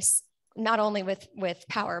focus, not only with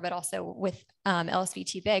power, but also with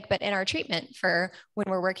LSVT big, but in our treatment for when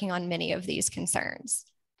we're working on many of these concerns.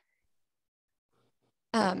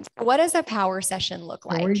 What does a power session look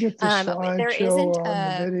like? Can we get the There slideshow isn't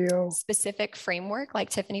on the video? specific framework like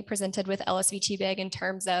Tiffany presented with LSVT big in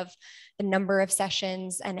terms of the number of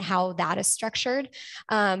sessions and how that is structured.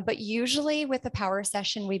 But usually with a power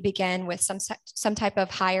session, we begin with some type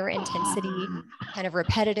of higher intensity, kind of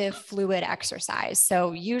repetitive fluid exercise.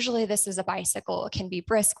 So usually this is a bicycle, it can be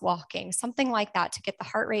brisk walking, something like that to get the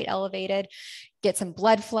heart rate elevated, get some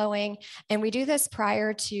blood flowing. And we do this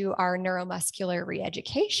prior to our neuromuscular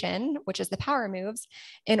re-education, which is the power moves,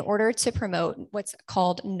 in order to promote what's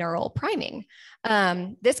called neural priming.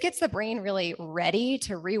 This gets the brain really ready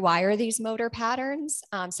to rewire these motor patterns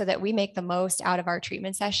so that we make the most out of our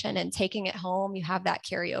treatment session, and taking it home, you have that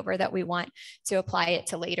carryover that we want to apply it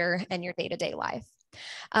to later in your day-to-day life.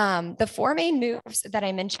 The 4 main moves that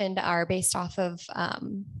I mentioned are based off of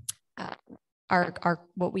our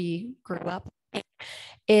what we grew up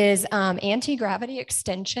is anti-gravity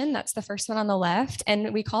extension. That's the first one on the left.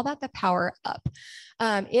 And we call that the power up.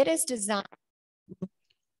 It is designed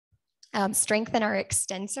to strengthen our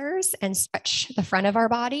extensors and stretch the front of our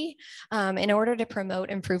body in order to promote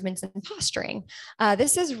improvements in posturing.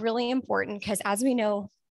 This is really important because, as we know,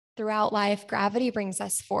 throughout life, gravity brings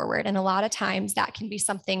us forward. And a lot of times that can be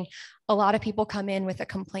something a lot of people come in with a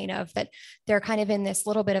complaint of, that they're kind of in this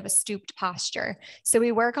little bit of a stooped posture. So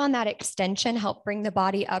we work on that extension, help bring the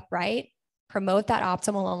body upright, promote that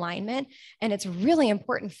optimal alignment. And it's really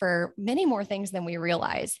important for many more things than we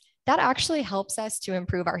realize. That actually helps us to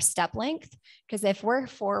improve our step length, because if we're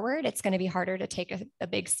forward, it's going to be harder to take a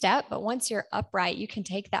big step. But once you're upright, you can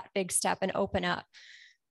take that big step and open up.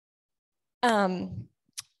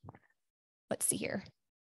 Let's see here.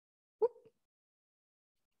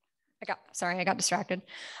 I got distracted.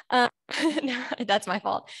 That's my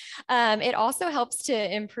fault. It also helps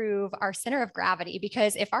to improve our center of gravity,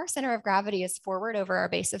 because if our center of gravity is forward over our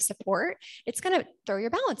base of support, it's going to throw your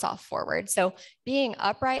balance off forward. So being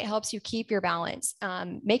upright helps you keep your balance,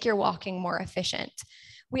 make your walking more efficient.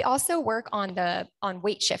 We also work on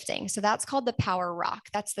weight shifting. So that's called the power rock.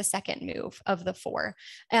 That's the second move of the 4.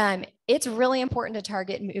 It's really important to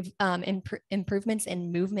target improvements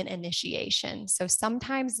in movement initiation. So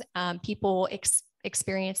sometimes people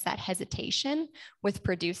experience that hesitation with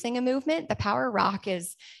producing a movement. The power rock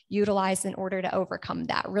is utilized in order to overcome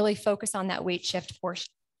that. Really focus on that weight shift force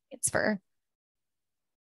transfer.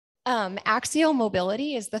 Axial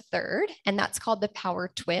mobility is the third, and that's called the power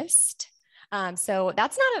twist. So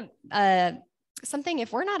that's not something,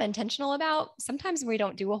 if we're not intentional about, sometimes we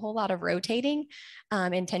don't do a whole lot of rotating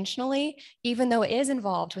intentionally, even though it is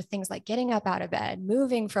involved with things like getting up out of bed,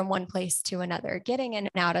 moving from one place to another, getting in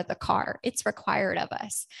and out of the car. It's required of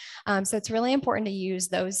us. So it's really important to use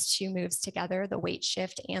those 2 moves together, the weight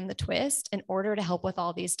shift and the twist, in order to help with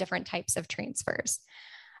all these different types of transfers.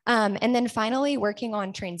 And then finally, working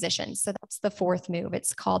on transitions. So that's the 4th move.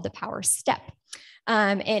 It's called the power step.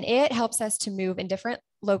 And it helps us to move in different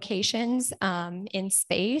locations in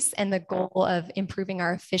space, and the goal of improving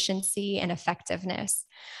our efficiency and effectiveness.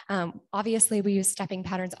 Obviously, we use stepping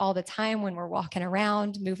patterns all the time when we're walking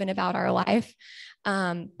around, moving about our life.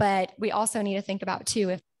 But we also need to think about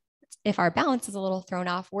too, if our balance is a little thrown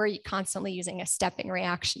off, we're constantly using a stepping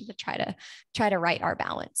reaction to try to right our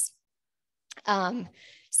balance.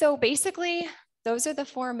 So basically, those are the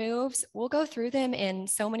 4 moves. We'll go through them in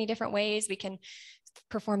so many different ways. We can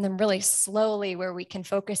perform them really slowly, where we can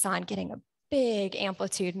focus on getting a big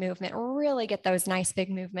amplitude movement, really get those nice big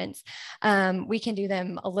movements. We can do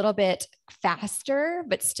them a little bit faster,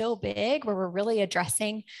 but still big, where we're really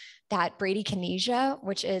addressing that bradykinesia,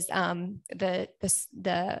 which is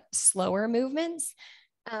the slower movements.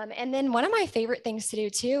 And then one of my favorite things to do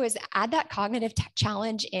too is add that cognitive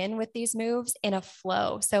challenge in with these moves in a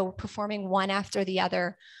flow. So performing one after the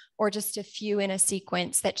other, or just a few in a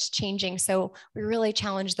sequence that's changing. So we really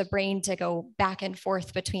challenge the brain to go back and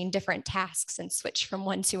forth between different tasks and switch from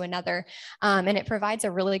one to another. And it provides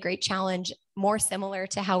a really great challenge, more similar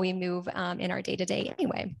to how we move in our day-to-day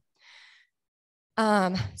anyway.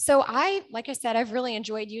 So like I said, I've really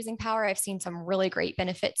enjoyed using power. I've seen some really great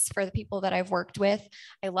benefits for the people that I've worked with.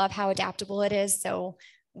 I love how adaptable it is. So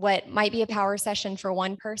what might be a power session for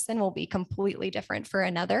one person will be completely different for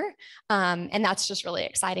another. And that's just really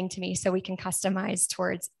exciting to me. So we can customize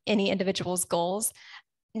towards any individual's goals.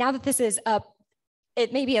 Now that this is up,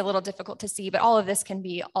 it may be a little difficult to see, but all of this can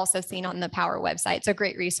be also seen on the Power website. It's a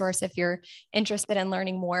great resource if you're interested in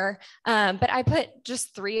learning more. But I put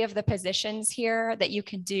just 3 of the positions here that you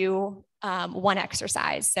can do one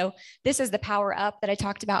exercise. So this is the Power Up that I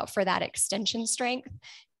talked about for that extension strength,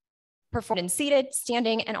 performed in seated,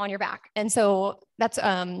 standing, and on your back. And so that's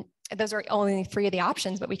those are only 3 of the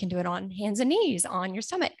options, but we can do it on hands and knees, on your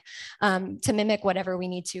stomach, to mimic whatever we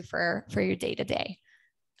need to for your day-to-day.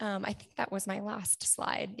 I think that was my last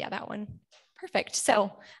slide. Yeah, that one. Perfect.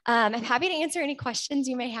 So I'm happy to answer any questions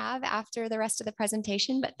you may have after the rest of the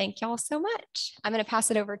presentation, but thank y'all so much. I'm going to pass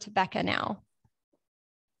it over to Becca now.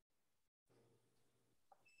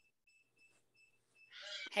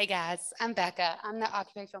 Hey guys, I'm Becca. I'm the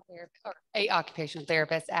occupational therapist, or a occupational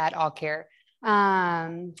therapist at All Care.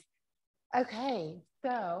 Okay,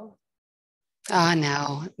 so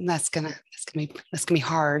no, that's gonna be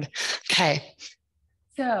hard. Okay.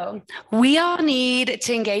 So we all need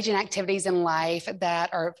to engage in activities in life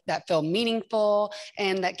that feel meaningful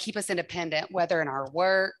and that keep us independent, whether in our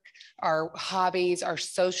work, our hobbies, our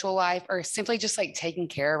social life, or simply just like taking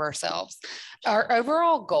care of ourselves. Our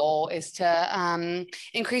overall goal is to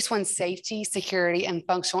increase one's safety, security, and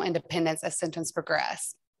functional independence as symptoms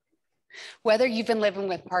progress. Whether you've been living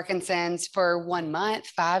with Parkinson's for 1 month,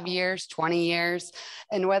 5 years, 20 years,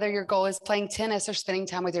 and whether your goal is playing tennis or spending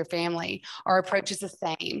time with your family, our approach is the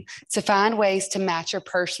same: to find ways to match your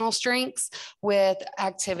personal strengths with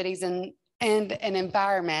activities and an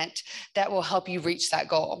environment that will help you reach that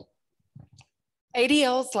goal.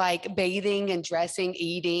 ADLs like bathing and dressing,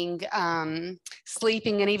 eating,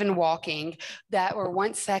 sleeping, and even walking that were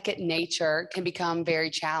once second nature can become very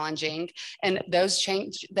challenging. And those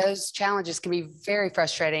challenges can be very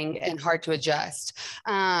frustrating and hard to adjust.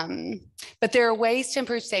 But there are ways to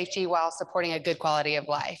improve safety while supporting a good quality of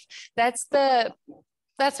life. That's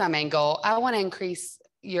my main goal. I want to increase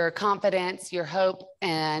your confidence, your hope,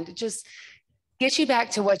 and just get you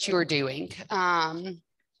back to what you were doing.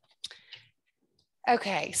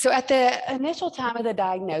 Okay, so at the initial time of the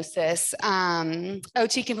diagnosis,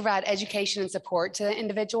 OT can provide education and support to the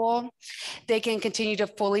individual. They can continue to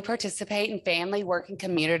fully participate in family, work, and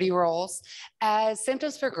community roles. As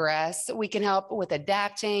symptoms progress, we can help with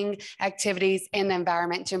adapting activities and the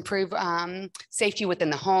environment to improve safety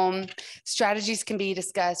within the home. Strategies can be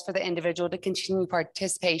discussed for the individual to continue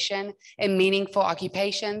participation in meaningful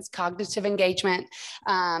occupations, cognitive engagement,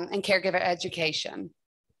 and caregiver education.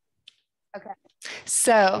 Okay.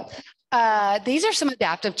 So these are some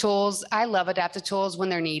adaptive tools. I love adaptive tools when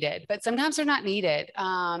they're needed, but sometimes they're not needed.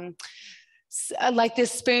 Like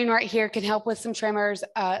this spoon right here can help with some tremors,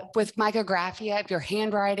 with micrographia. If your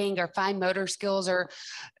handwriting or fine motor skills are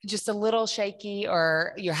just a little shaky,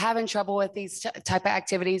 or you're having trouble with these type of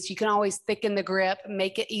activities, you can always thicken the grip,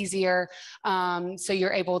 make it easier, so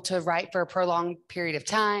you're able to write for a prolonged period of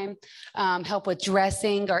time, help with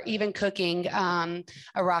dressing or even cooking, a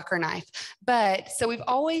rocker knife. But so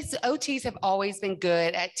OTs have always been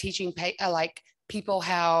good at teaching people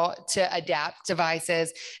how to adapt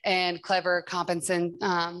devices and clever compensatory.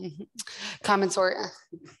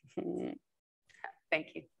 Thank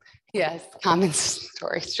you. Yes,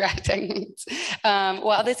 compensatory strat techniques.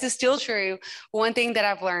 While this is still true, one thing that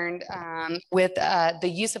I've learned with the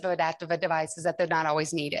use of adaptive devices is that they're not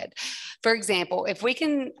always needed. For example, if we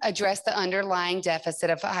can address the underlying deficit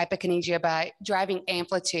of hypokinesia by driving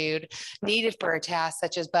amplitude needed for a task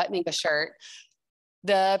such as buttoning a shirt,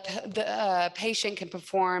 the patient can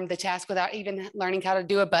perform the task without even learning how to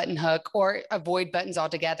do a button hook or avoid buttons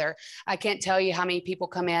altogether. I can't tell you how many people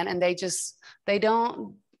come in and they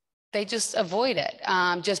don't they just avoid it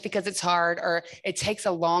just because it's hard or it takes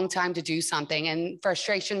a long time to do something and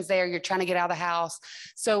frustrations there. You're trying to get out of the house.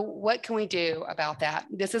 So what can we do about that?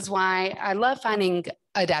 This is why I love finding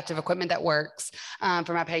adaptive equipment that works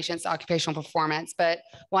for my patients' occupational performance, but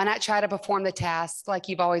why not try to perform the task like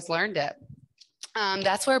you've always learned it?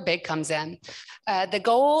 That's where BIG comes in. The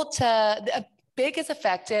goal to BIG is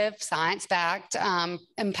effective, science-backed,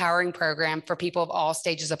 empowering program for people of all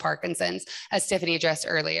stages of Parkinson's, as Tiffany addressed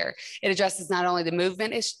earlier. It addresses not only the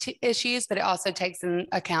movement issues, but it also takes into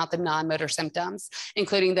account the non-motor symptoms,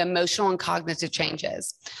 including the emotional and cognitive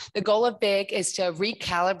changes. The goal of BIG is to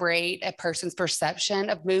recalibrate a person's perception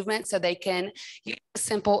of movement so they can use a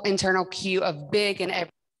simple internal cue of BIG in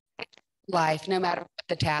every life, no matter what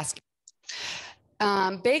the task is.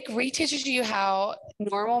 BIG reteaches you how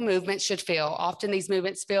normal movements should feel. Often these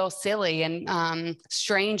movements feel silly and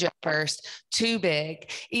strange at first, too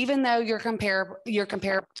big, even though you're comparable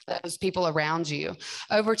to those people around you.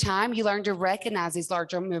 Over time, you learn to recognize these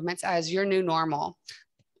larger movements as your new normal.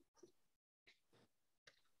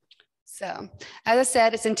 So, as I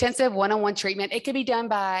said, it's intensive one-on-one treatment. It could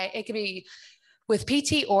be with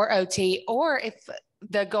PT or OT, or if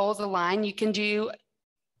the goals align, you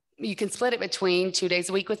can split it between 2 days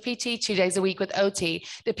a week with PT, 2 days a week with OT,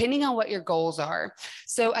 depending on what your goals are.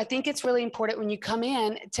 So I think it's really important when you come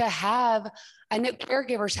in to have, I know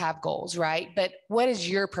caregivers have goals, right? But what is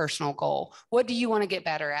your personal goal? What do you want to get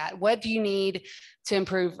better at? What do you need to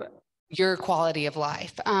improve your quality of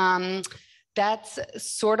life? That's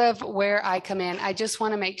sort of where I come in. I just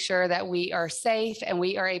want to make sure that we are safe and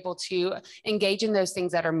we are able to engage in those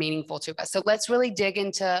things that are meaningful to us. So let's really dig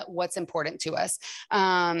into what's important to us.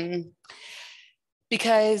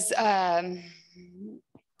 Because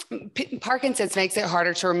Parkinson's makes it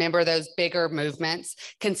harder to remember those bigger movements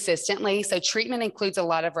consistently. So treatment includes a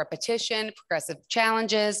lot of repetition, progressive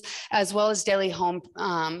challenges, as well as daily home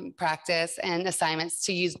practice and assignments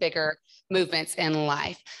to use bigger movements in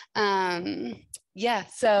life. Yeah,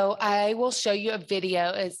 so I will show you a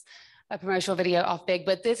video. It's a promotional video off BIG,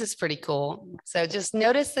 but this is pretty cool. So just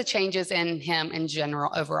notice the changes in him in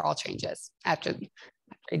general, overall changes after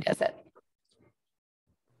he does it.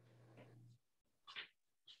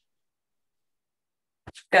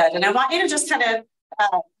 Good, and I want you to just kind of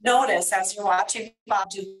notice as you're watching Bob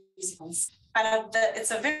do these things.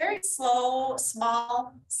 It's a very slow,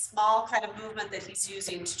 small kind of movement that he's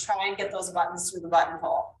using to try and get those buttons through the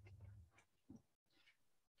buttonhole.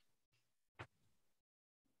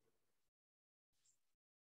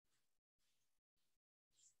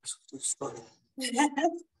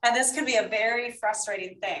 And this can be a very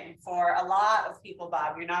frustrating thing for a lot of people,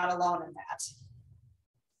 Bob. You're not alone in that.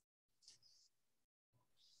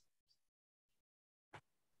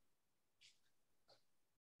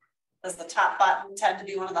 Does the top button tend to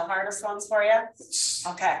be one of the hardest ones for you?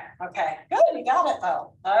 Okay, good, you got it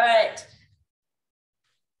though. All right.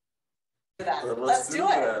 Let's do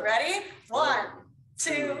it. Ready? 1,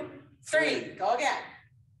 2, 3, go again.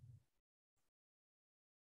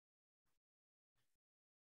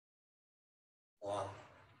 Wow.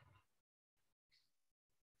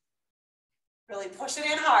 Really push it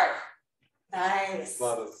in hard. Nice.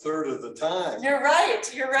 About a third of the time. You're right.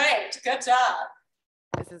 Good job.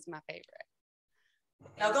 This is my favorite.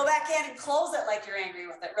 Now go back in and close it like you're angry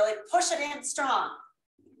with it. Really push it in strong.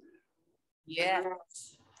 Yeah.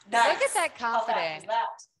 Nice. Look at that confidence.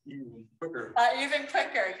 Even quicker. Even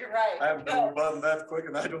quicker. You're right. I haven't done a button that quick,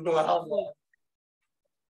 and I don't know how long.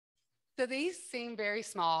 So these seem very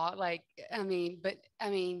small, that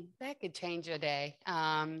could change a day.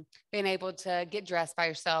 Being able to get dressed by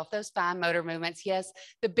yourself, those fine motor movements. Yes,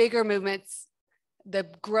 the bigger movements, the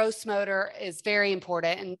gross motor is very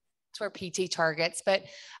important, and that's where PT targets, but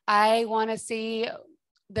I want to see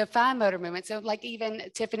the fine motor movement. So like even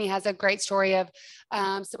Tiffany has a great story of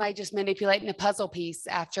somebody just manipulating a puzzle piece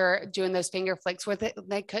after doing those finger flicks with it.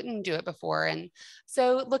 They couldn't do it before. And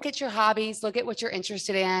so look at your hobbies, look at what you're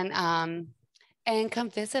interested in, and come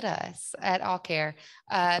visit us at All Care.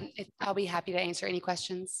 I'll be happy to answer any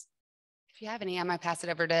questions. If you have any, I'm gonna pass it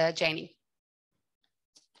over to Janie.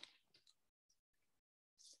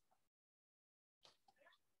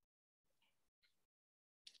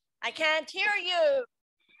 I can't hear you.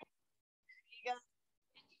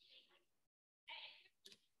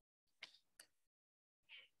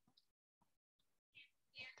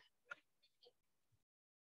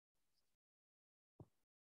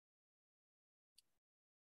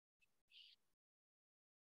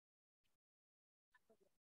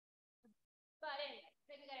 But anyway,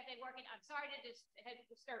 things that have been working. I'm sorry to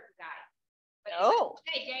disturb you guys. But Oh,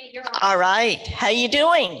 hey, Jane, you're on. All right. How you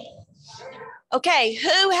doing? Okay,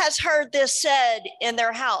 who has heard this said in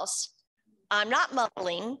their house? I'm not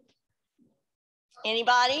mumbling.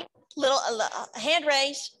 Anybody? Little hand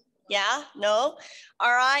raise. Yeah, no.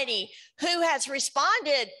 All righty. Who has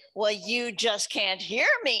responded? Well, you just can't hear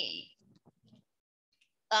me.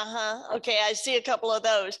 Okay, I see a couple of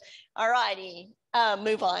those. All righty,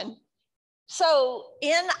 move on. So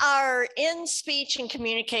in speech and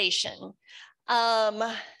communication,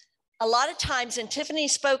 a lot of times, and Tiffany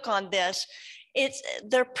spoke on this, it's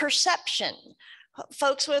their perception.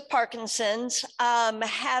 Folks with Parkinson's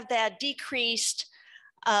have that decreased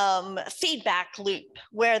feedback loop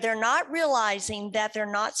where they're not realizing that they're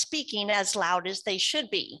not speaking as loud as they should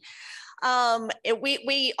be.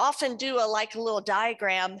 We often do a little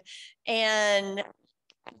diagram and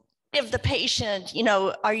give the patient,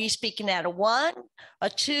 are you speaking at a 1, a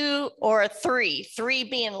 2, or a 3? 3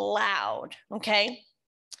 being loud, okay?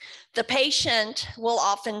 The patient will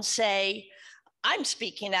often say, I'm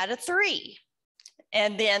speaking at a 3.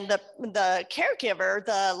 And then the caregiver,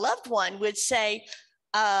 the loved one, would say,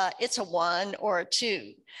 it's a 1 or a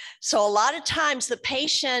 2. So a lot of times the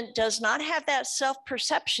patient does not have that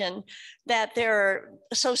self-perception that they're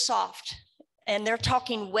so soft and they're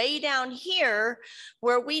talking way down here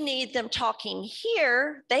where we need them talking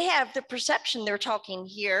here. They have the perception they're talking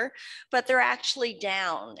here, but they're actually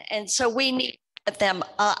down. And so we need to get them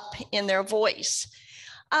up in their voice.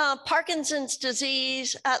 Parkinson's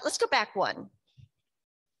disease, let's go back one.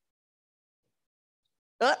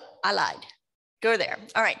 Oh, I lied. Go there.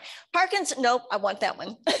 All right. Nope, I want that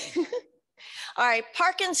one. All right.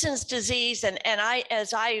 Parkinson's disease, and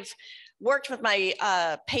as I've worked with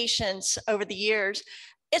my patients over the years,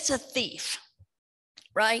 it's a thief,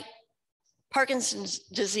 right? Parkinson's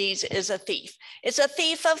disease is a thief. It's a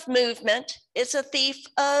thief of movement. It's a thief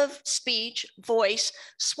of speech, voice,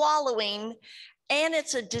 swallowing, and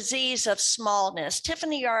it's a disease of smallness.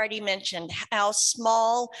 Tiffany already mentioned how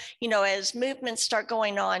small, as movements start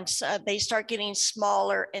going on, they start getting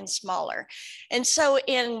smaller and smaller. And so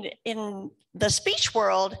in the speech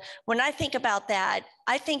world, when I think about that,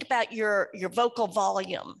 I think about your vocal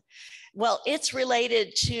volume. Well, it's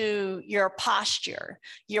related to your posture,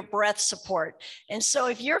 your breath support. And so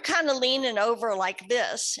if you're kind of leaning over like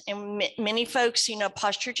this, and many folks,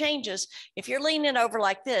 posture changes, if you're leaning over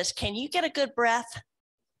like this, can you get a good breath?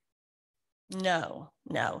 No.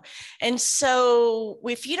 And so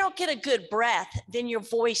if you don't get a good breath, then your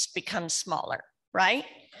voice becomes smaller, right?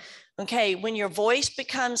 Okay, when your voice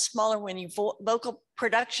becomes smaller, when your vocal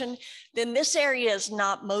production, then this area is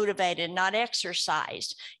not motivated, not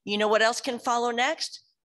exercised. You know what else can follow next?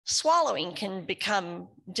 Swallowing can become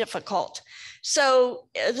difficult. So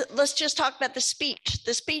let's just talk about the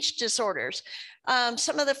speech disorders.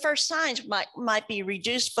 Some of the first signs might be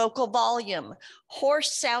reduced vocal volume,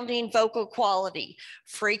 hoarse sounding vocal quality,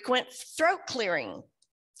 frequent throat clearing,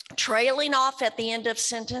 trailing off at the end of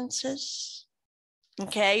sentences.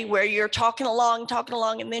 Okay, where you're talking along,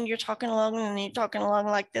 and then you're talking along, and then you're talking along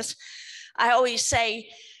like this. I always say,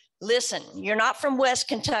 listen, you're not from West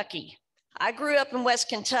Kentucky. I grew up in West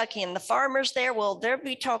Kentucky, and the farmers there, well, they'll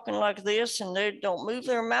be talking like this, and they don't move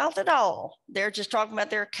their mouth at all. They're just talking about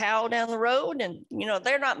their cow down the road, and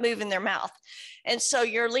they're not moving their mouth. And so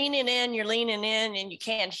you're leaning in, and you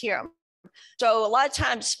can't hear them. So a lot of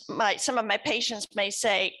times, some of my patients may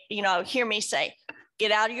say, hear me say,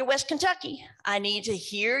 get out of your West Kentucky. I need to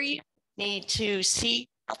hear you, need to see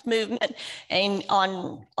mouth movement and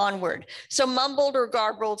onward. So mumbled or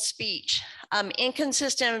garbled speech,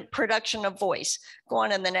 inconsistent production of voice. Go on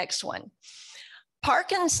to the next one.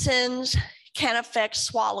 Parkinson's can affect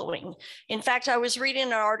swallowing. In fact, I was reading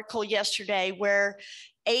an article yesterday where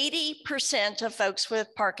 80% of folks with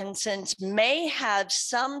Parkinson's may have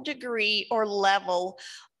some degree or level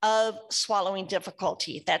of swallowing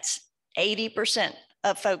difficulty. That's 80%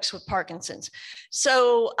 of folks with Parkinson's.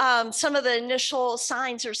 So some of the initial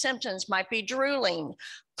signs or symptoms might be drooling,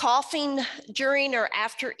 coughing during or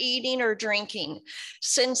after eating or drinking,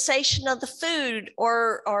 sensation of the food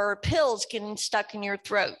or pills getting stuck in your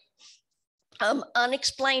throat,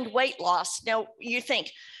 unexplained weight loss. Now you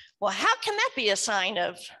think, well, how can that be a sign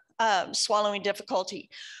of swallowing difficulty?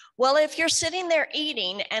 Well, if you're sitting there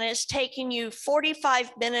eating and it's taking you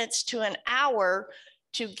 45 minutes to an hour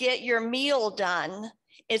to get your meal done,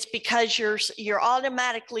 it's because you're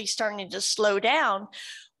automatically starting to slow down.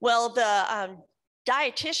 Well, the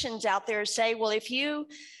dietitians out there say, well, if you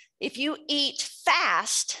eat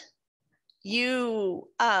fast, you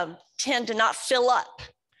tend to not fill up,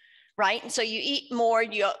 right? And so you eat more,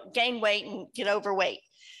 you gain weight and get overweight.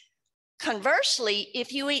 Conversely,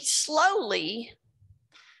 if you eat slowly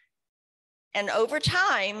and over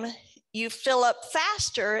time, you fill up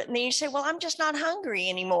faster, and then you say, well, I'm just not hungry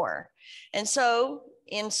anymore. And so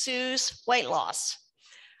ensues weight loss.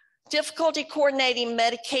 Difficulty coordinating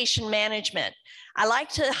medication management. I like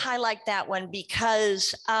to highlight that one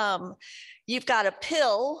because you've got a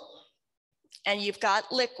pill and you've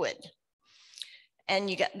got liquid.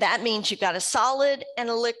 And that means you've got a solid and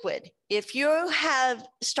a liquid. If you have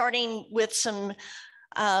starting with some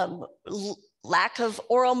lack of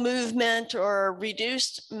oral movement or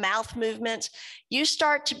reduced mouth movements, you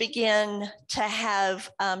start to begin to have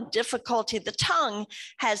difficulty. The tongue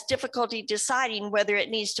has difficulty deciding whether it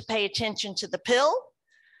needs to pay attention to the pill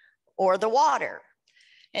or the water.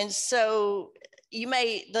 And so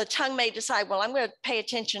the tongue may decide, well, I'm going to pay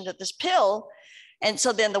attention to this pill. And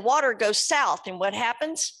so then the water goes south, and what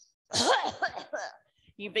happens?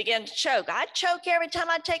 You begin to choke. I choke every time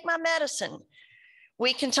I take my medicine.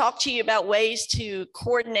 We can talk to you about ways to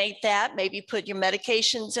coordinate that. Maybe put your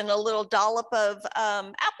medications in a little dollop of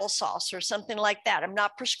applesauce or something like that. I'm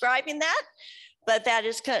not prescribing that, but that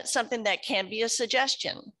is something that can be a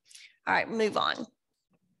suggestion. All right, move on.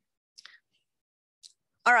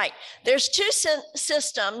 All right, there's two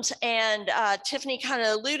systems, and Tiffany kind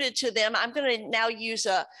of alluded to them. I'm going to now use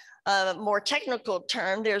a more technical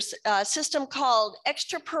term. There's a system called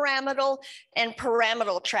extrapyramidal and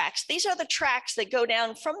pyramidal tracts. These are the tracts that go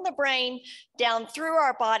down from the brain down through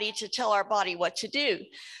our body to tell our body what to do.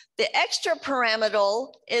 The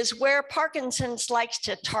extrapyramidal is where Parkinson's likes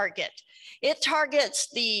to target. It targets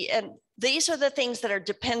these are the things that are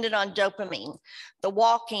dependent on dopamine: the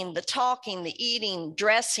walking, the talking, the eating,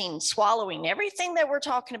 dressing, swallowing, everything that we're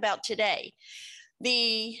talking about today.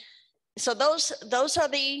 So those are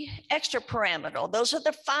the extrapyramidal. Those are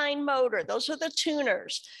the fine motor. Those are the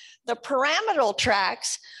tuners. The pyramidal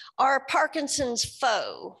tracts are Parkinson's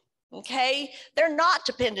foe, okay? They're not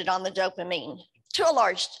dependent on the dopamine to a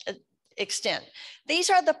large extent. These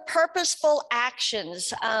are the purposeful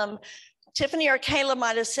actions. Tiffany or Kayla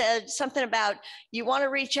might have said something about, you want to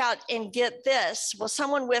reach out and get this. Well,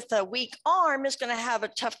 someone with a weak arm is going to have a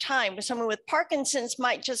tough time. Someone with Parkinson's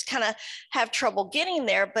might just kind of have trouble getting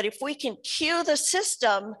there. But if we can cue the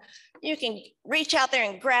system, you can reach out there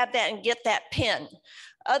and grab that and get that pin.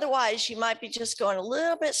 Otherwise, you might be just going a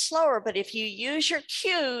little bit slower. But if you use your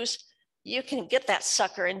cues, you can get that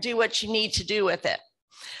sucker and do what you need to do with it.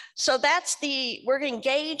 So we're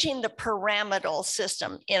engaging the pyramidal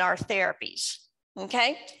system in our therapies.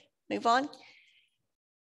 Okay, move on.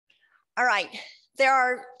 All right, there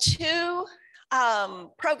are two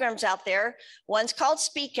programs out there. One's called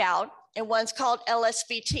Speak Out and one's called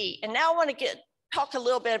LSVT. And now I want to talk a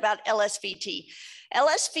little bit about LSVT.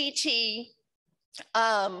 LSVT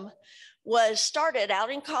was started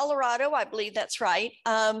out in Colorado, I believe that's right.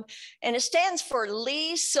 And it stands for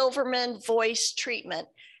Lee Silverman Voice Treatment.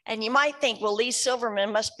 And you might think, well, Lee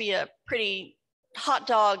Silverman must be a pretty hot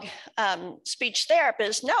dog speech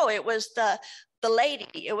therapist. No, it was the lady,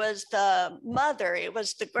 it was the mother, it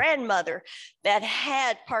was the grandmother that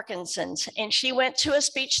had Parkinson's. And she went to a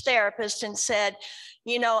speech therapist and said,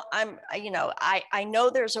 I know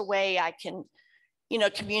there's a way I can,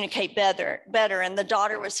 communicate better. And the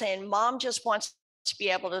daughter was saying, Mom just wants to be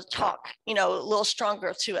able to talk, a little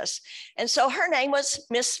stronger to us. And so her name was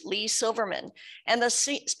Miss Lee Silverman. And the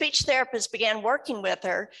speech therapist began working with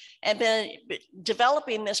her and been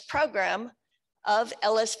developing this program of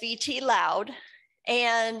LSVT Loud.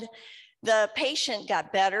 And the patient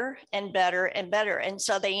got better and better and better. And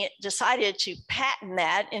so they decided to patent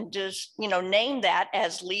that and just, name that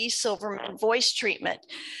as Lee Silverman Voice Treatment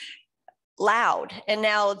Loud. And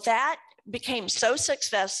now that became so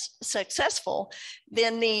successful,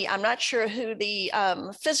 then I'm not sure who the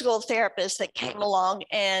physical therapist that came along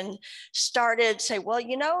and started say, well,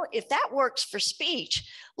 if that works for speech,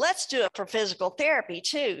 let's do it for physical therapy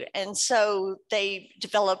too. And so they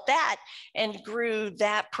developed that and grew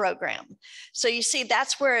that program. So you see,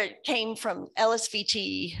 that's where it came from: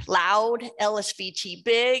 LSVT Loud, LSVT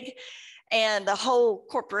Big, and the whole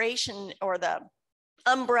corporation or the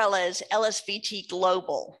umbrella is LSVT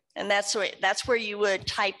Global. And that's where you would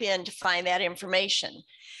type in to find that information.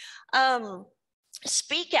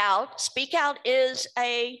 Speak Out is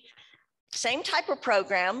a same type of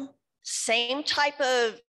program, same type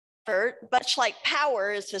of effort, much like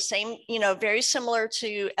Power is the same, very similar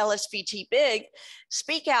to LSVT Big.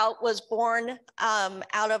 Speak Out was born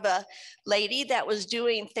out of a lady that was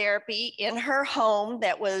doing therapy in her home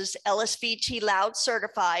that was LSVT Loud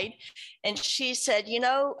certified. And she said,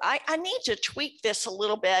 I need to tweak this a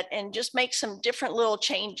little bit and just make some different little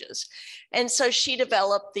changes. And so she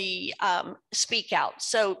developed the Speak Out.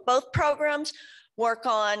 So both programs work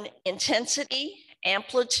on intensity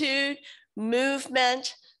amplitude,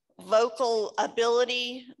 movement, vocal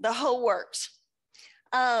ability, the whole works.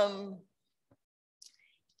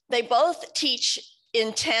 They both teach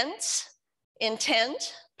intent,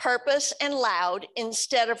 purpose, and loud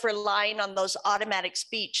instead of relying on those automatic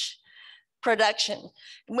speech production.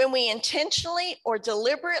 When we intentionally or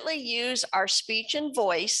deliberately use our speech and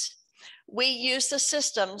voice, we use the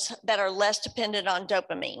systems that are less dependent on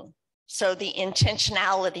dopamine. So the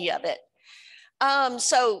intentionality of it.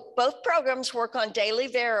 So both programs work on daily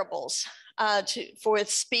variables for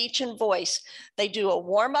speech and voice. They do a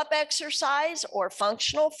warm-up exercise or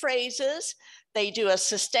functional phrases. They do a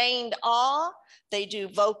sustained ah. They do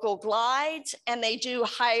vocal glides, and they do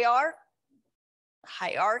hierarchical.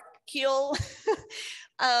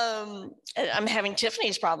 I'm having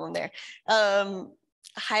Tiffany's problem there.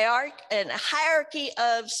 Hierarchy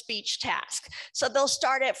of speech tasks. So they'll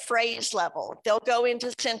start at phrase level. They'll go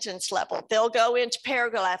into sentence level. They'll go into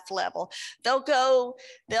paragraph level.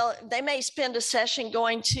 They may spend a session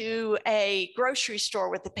going to a grocery store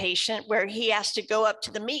with the patient where he has to go up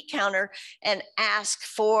to the meat counter and ask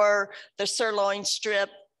for the sirloin strip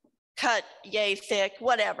cut yay thick,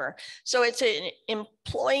 whatever. So it's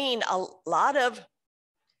employing a lot of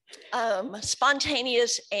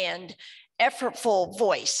spontaneous and effortful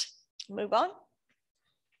voice. Move on.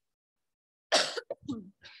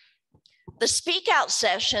 The speak out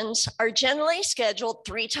sessions are generally scheduled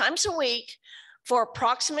 3 times a week for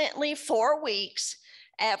approximately 4 weeks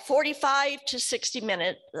at 45 to 60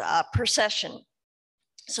 minutes per session.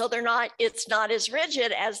 So it's not as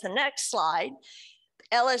rigid as the next slide.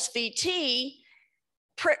 LSVT,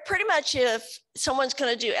 pretty much if someone's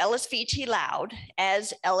going to do LSVT loud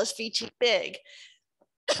as LSVT big,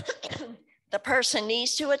 the person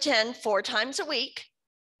needs to attend 4 times a week,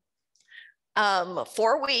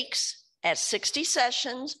 4 weeks at 16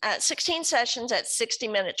 sessions at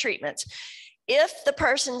 60-minute treatments. If the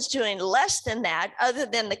person's doing less than that, other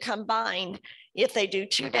than the combined, if they do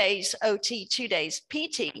 2 days OT, 2 days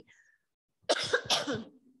PT,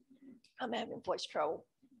 I'm having voice trouble.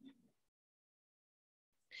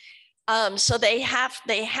 So they have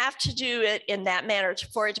to do it in that manner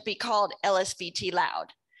for it to be called LSVT loud.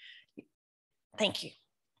 Thank you.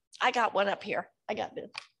 I got one up here. I got this.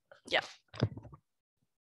 Yeah.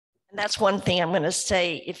 And that's one thing I'm going to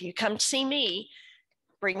say. If you come see me,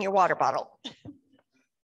 bring your water bottle.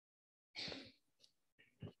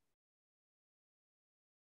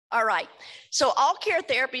 All right. So All Care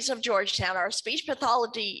Therapies of Georgetown are speech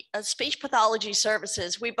pathology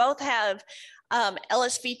services. We both have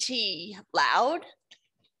LSVT loud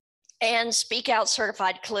and speak out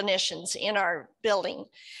certified clinicians in our building.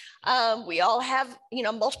 We all have,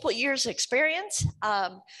 multiple years experience.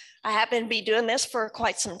 I happen to be doing this for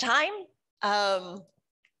quite some time.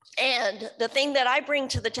 And the thing that I bring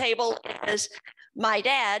to the table is my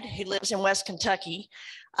dad, who lives in West Kentucky,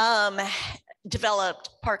 developed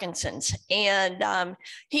Parkinson's, and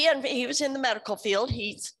he was in the medical field.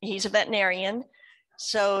 He's a veterinarian.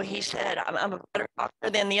 So he said, I'm a better doctor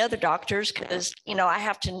than the other doctors because, I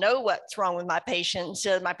have to know what's wrong with my patient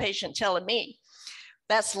instead of my patient telling me.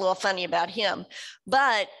 That's a little funny about him.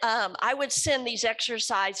 But I would send these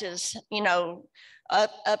exercises,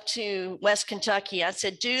 up to West Kentucky. I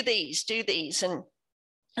said, do these. And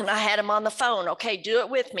I had him on the phone. Okay, do it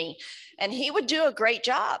with me. And he would do a great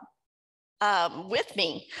job with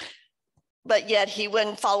me, but yet he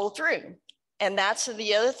wouldn't follow through. And that's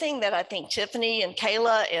the other thing that I think Tiffany and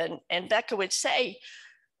Kayla and Becca would say.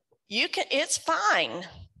 It's fine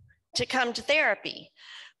to come to therapy,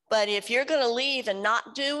 but if you're going to leave and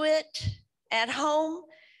not do it at home,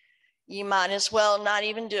 you might as well not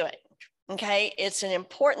even do it. Okay, it's an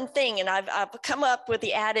important thing. And I've come up with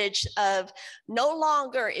the adage of no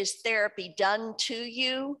longer is therapy done to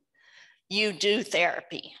you, you do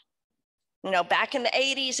therapy. Back in the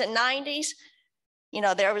 80s and 90s,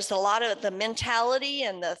 there was a lot of the mentality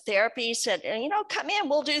and the therapy said, come in,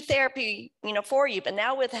 we'll do therapy, for you. But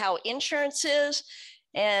now with how insurance is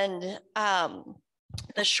and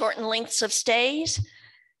the shortened lengths of stays,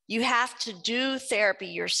 you have to do therapy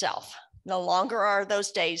yourself. No longer are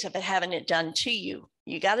those days of it having it done to you.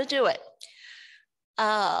 You got to do it.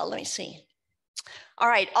 Let me see. All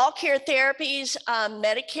right, All Care Therapies,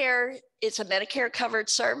 Medicare, it's a Medicare covered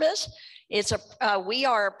service. We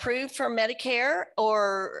are approved for Medicare,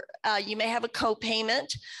 or you may have a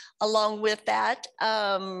co-payment along with that.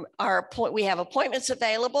 We have appointments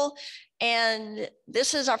available. And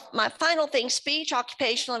this is my final thing. Speech,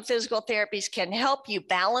 occupational, and physical therapies can help you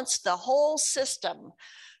balance the whole system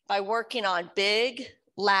by working on big,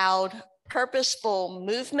 loud, purposeful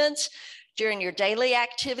movements during your daily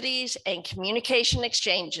activities and communication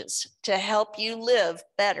exchanges to help you live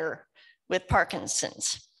better with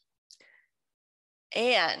Parkinson's.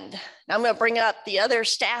 And I'm going to bring up the other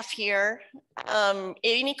staff here.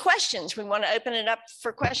 Any questions? We want to open it up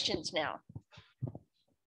for questions now.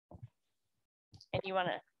 And you want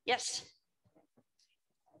to, yes.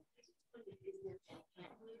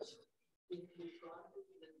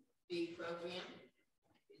 Program,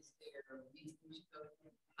 is there reason to go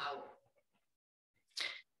out?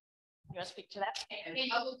 You want to speak to that?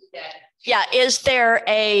 Yeah, is there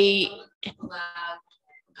a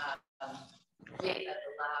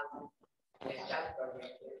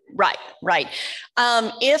right.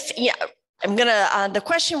 If yeah, I'm gonna the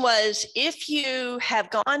question was, if you have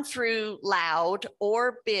gone through loud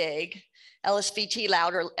or big, LSVT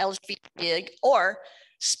loud or LSVT big, or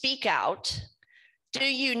speak out, do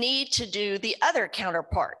you need to do the other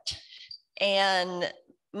counterpart? And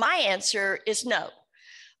my answer is no.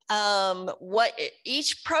 What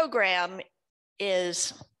each program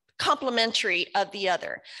is complementary of the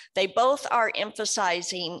other. They both are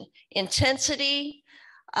emphasizing intensity,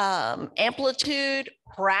 amplitude,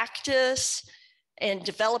 practice, and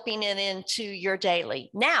developing it into your daily.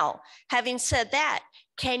 Now, having said that,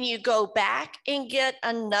 can you go back and get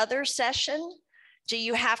another session? Do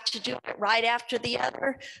you have to do it right after the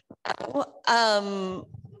other?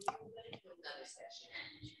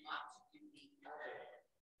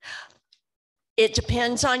 It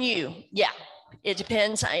depends on you. Yeah, it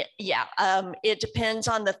depends. It depends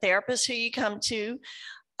on the therapist who you come to.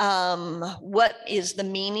 What is the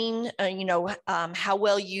meaning? How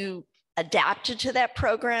well you adapted to that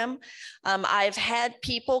program. I've had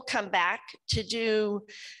people come back to do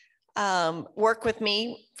work with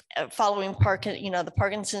me following the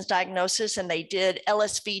Parkinson's diagnosis, and they did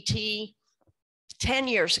LSVT 10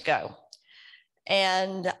 years ago.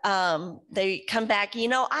 And they come back, I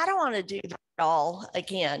don't want to do that all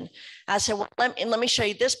again. I said, well, let me show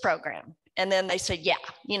you this program. And then they said, yeah,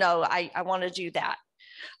 I want to do that.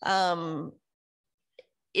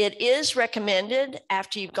 It is recommended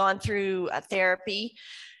after you've gone through a therapy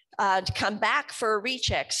to come back for a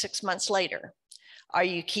recheck 6 months later. Are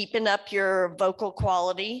you keeping up your vocal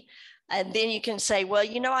quality? And then you can say, well,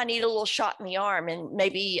 I need a little shot in the arm, and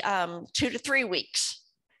maybe 2 to 3 weeks,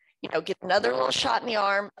 get another little shot in the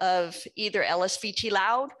arm of either LSVT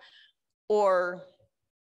loud or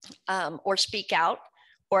speak out,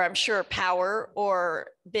 or I'm sure power or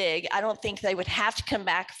big. I don't think they would have to come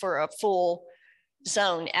back for a full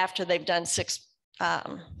zone after they've done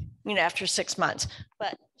after 6 months,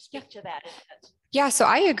 but speak to that. Yeah, so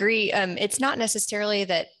I agree. It's not necessarily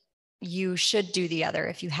that you should do the other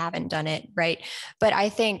if you haven't done it, right? But I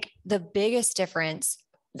think the biggest difference,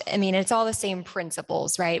 it's all the same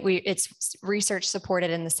principles, right? It's research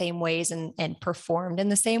supported in the same ways and performed in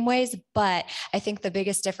the same ways. But I think the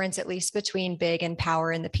biggest difference, at least between big and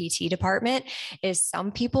power in the PT department, is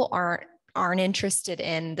some people aren't interested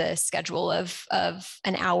in the schedule of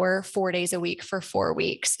an hour, 4 days a week for 4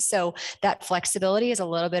 weeks. So that flexibility is a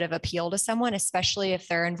little bit of appeal to someone, especially if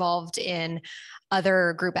they're involved in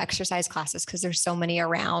other group exercise classes, because there's so many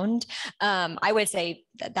around. I would say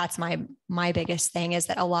that's my biggest thing, is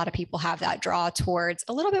that a lot of people have that draw towards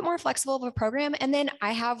a little bit more flexible of a program. And then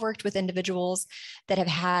I have worked with individuals that have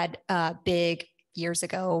had big years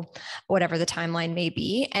ago, whatever the timeline may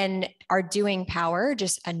be, and are doing power,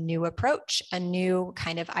 just a new approach, a new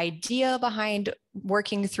kind of idea behind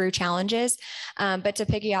working through challenges. But to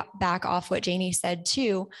piggyback off what Janie said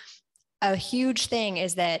too, a huge thing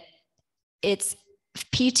is that it's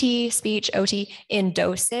PT, speech, OT in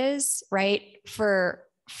doses, right? For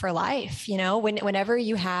life, whenever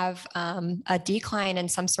you have a decline in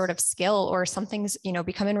some sort of skill, or something's,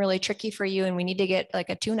 becoming really tricky for you and we need to get like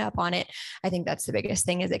a tune up on it. I think that's the biggest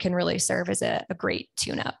thing, is it can really serve as a great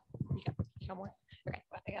tune up. Okay,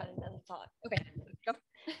 I got another thought. Okay, go.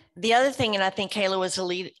 The other thing, and I think Kayla was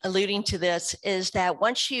alluding to this, is that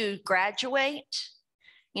once you graduate,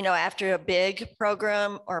 after a big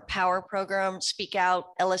program or power program, speak out,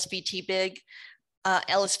 LSVT big,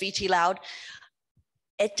 LSVT loud,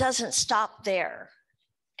 it doesn't stop there.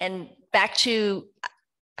 And back to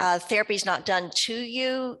therapy is not done to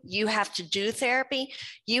you. You have to do therapy.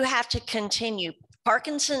 You have to continue.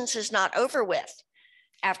 Parkinson's is not over with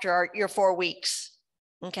after your 4 weeks.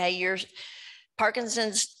 Okay, your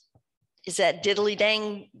Parkinson's is that diddly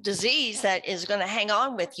dang disease that is going to hang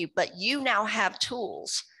on with you, but you now have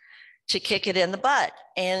tools to kick it in the butt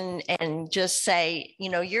and just say,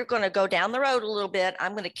 you're going to go down the road a little bit.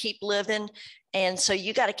 I'm going to keep living. And so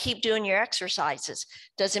you got to keep doing your exercises.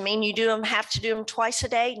 Doesn't mean you have to do them twice a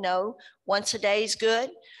day. No, once a day is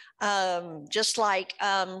good. Just like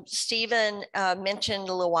Stephen mentioned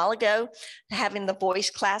a little while ago, having the voice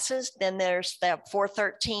classes, then there's the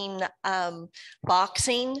 413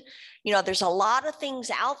 boxing. You know, there's a lot of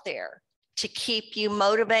things out there to keep you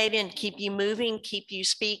motivated and keep you moving, keep you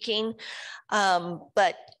speaking.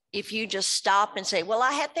 But if you just stop and say, well,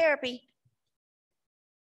 I had therapy,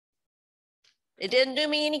 it didn't do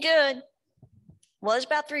me any good. Well, it's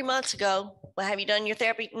about 3 months ago. Well, have you done your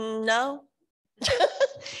therapy? No.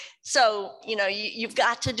 So, you know, you've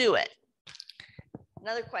got to do it.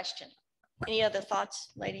 Another question. Any other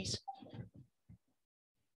thoughts, ladies?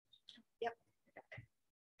 Yep.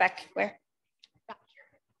 Back where?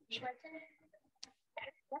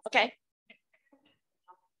 Okay.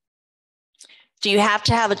 Do you have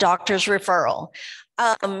to have a doctor's referral?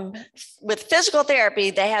 With physical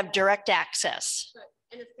therapy, they have direct access.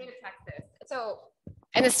 In the state of Texas. So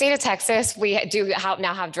in the state of Texas, we do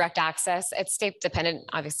now have direct access. It's state dependent.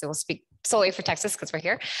 Obviously, we'll speak solely for Texas because we're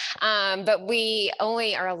here. But we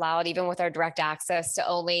only are allowed, even with our direct access, to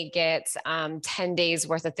only get 10 days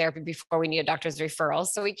worth of therapy before we need a doctor's referral.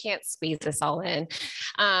 So we can't squeeze this all in.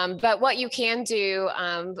 But what you can do,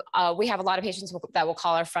 we have a lot of patients that will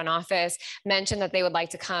call our front office, mention that they would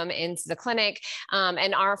like to come into the clinic.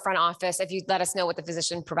 And our front office, if you let us know what the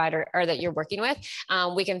physician provider or that you're working with,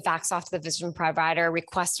 we can fax off to the physician provider,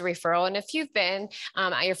 request a referral. And if you've been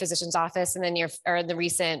at your physician's office and then or in the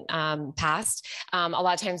recent past, a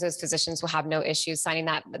lot of times those physicians will have no issues signing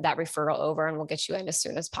that referral over, and we'll get you in as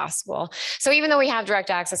soon as possible. So even though we have direct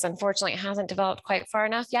access, unfortunately, it hasn't developed quite far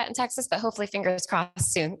enough yet in Texas, but hopefully fingers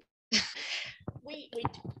crossed soon.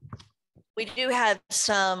 We do have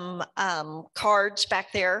some cards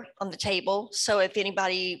back there on the table. So if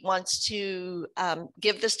anybody wants to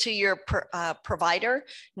give this to your provider,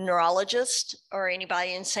 neurologist, or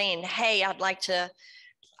anybody and saying, hey, I'd like to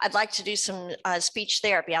do some speech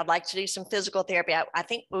therapy. I'd like to do some physical therapy. I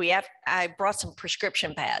think I brought some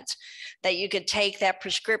prescription pads that you could take that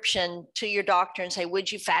prescription to your doctor and say,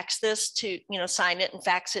 would you fax this to, sign it and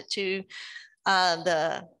fax it to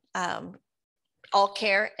the All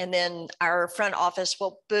Care. And then our front office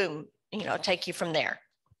will, boom, take you from there.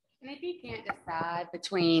 And if you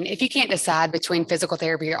can't decide between physical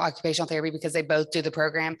therapy or occupational therapy, because they both do the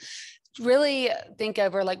program, really think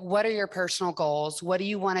over, like, what are your personal goals? What do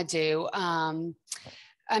you want to do?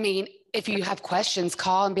 I mean, if you have questions,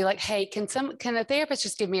 call and be like, hey, can a therapist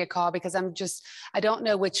just give me a call? Because I don't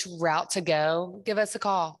know which route to go. Give us a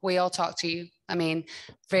call. We'll talk to you. I mean,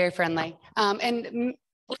 very friendly. And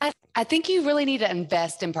I think you really need to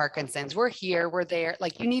invest in Parkinson's. We're here, we're there.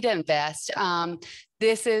 Like, you need to invest.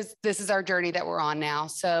 This is our journey that we're on now.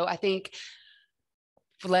 So I think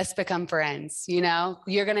let's become friends.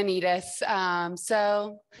 You're going to need us.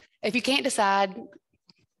 So if you can't decide,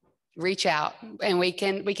 reach out and we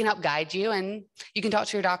can help guide you, and you can talk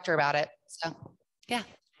to your doctor about it. So, yeah.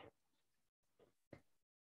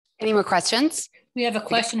 Any more questions? We have a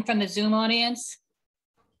question from the Zoom audience.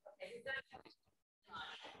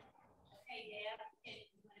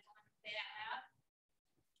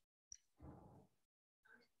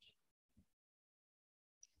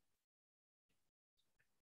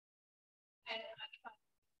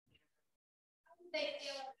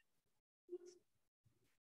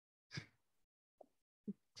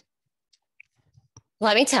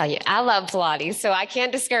 Let me tell you, I love Pilates, so I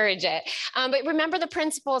can't discourage it. But remember the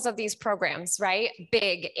principles of these programs, right?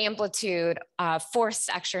 Big, amplitude, forced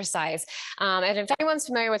exercise. And if anyone's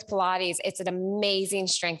familiar with Pilates, it's an amazing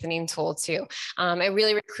strengthening tool too. It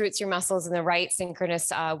really recruits your muscles in the right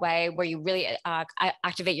synchronous way, where you really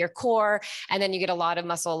activate your core, and then you get a lot of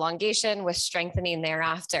muscle elongation with strengthening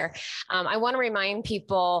thereafter. I want to remind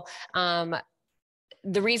people,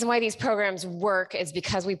 the reason why these programs work is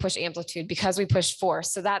because we push amplitude, because we push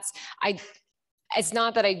force. So it's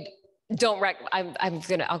not that I don't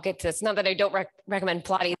I'll get to this. It's not that I don't recommend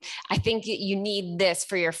Pilates. I think you need this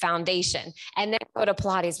for your foundation, and then go to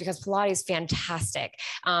Pilates, because Pilates is fantastic.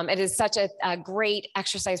 It is such a great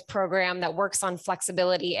exercise program that works on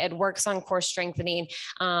flexibility. It works on core strengthening,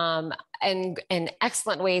 and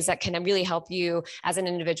excellent ways that can really help you as an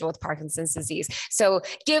individual with Parkinson's disease. So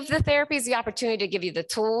give the therapies the opportunity to give you the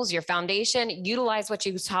tools, your foundation, utilize what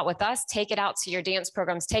you taught with us, take it out to your dance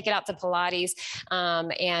programs, take it out to Pilates,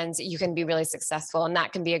 and you can be really successful. And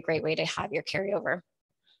that can be a great way to have your carryover.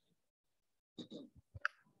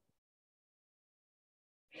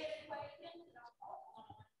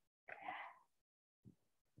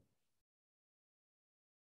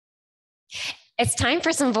 It's time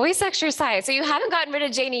for some voice exercise. So you haven't gotten rid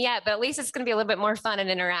of Janie yet, but at least it's going to be a little bit more fun and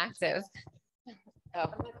interactive.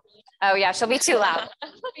 Oh yeah, she'll be too loud.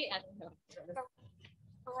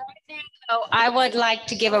 So I would like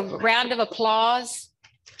to give a round of applause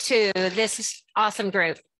to this awesome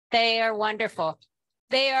group. They are wonderful.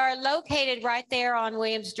 They are located right there on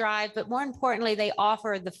Williams Drive, but more importantly, they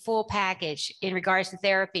offer the full package in regards to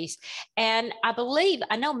therapies. And I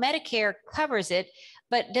know Medicare covers it,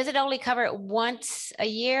 but does it only cover it once a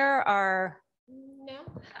year or? No.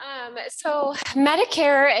 So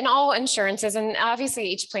Medicare and all insurances, and obviously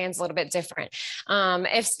each plan is a little bit different.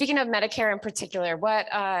 If speaking of Medicare in particular,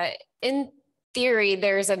 in theory,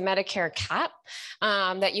 there's a Medicare cap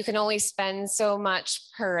that you can only spend so much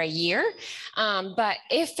per a year. But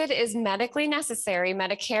if it is medically necessary,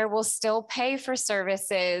 Medicare will still pay for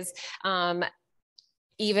services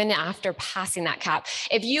even after passing that cap.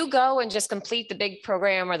 If you go and just complete the big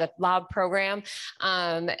program or the lab program,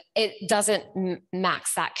 it doesn't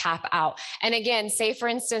max that cap out. And again, say for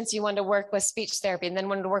instance, you wanted to work with speech therapy and then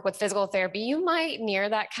wanted to work with physical therapy, you might near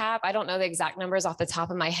that cap. I don't know the exact numbers off the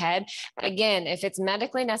top of my head. But again, if it's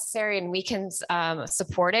medically necessary and we can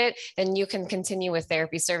support it, then you can continue with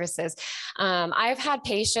therapy services. I've had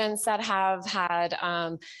patients that have had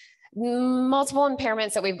multiple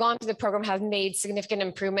impairments that we've gone through the program, have made significant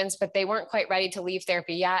improvements, but they weren't quite ready to leave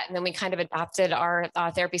therapy yet. And then we kind of adapted our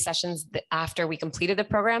therapy sessions after we completed the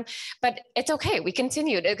program, but it's okay. We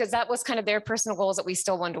continued because that was kind of their personal goals that we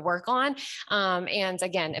still wanted to work on. And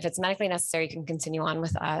again, if it's medically necessary, you can continue on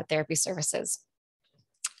with therapy services.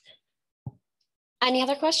 Any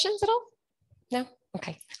other questions at all? No?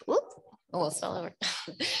 Okay. Whoop. Oh, we'll spell over.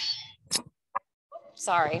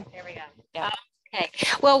 Sorry. There we go. Yeah. Okay,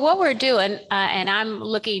 well, what we're doing, and I'm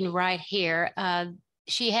looking right here,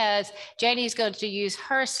 Janie's going to use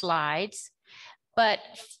her slides, but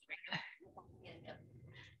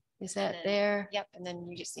is that there? Yep, and then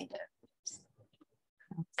you just need to.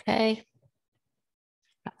 Okay.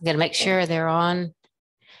 I'm going to make sure they're on,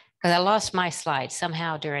 because I lost my slides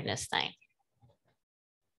somehow during this thing.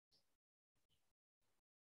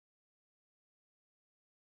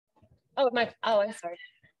 I'm sorry.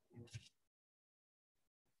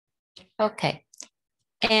 Okay.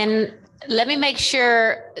 And let me make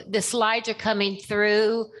sure the slides are coming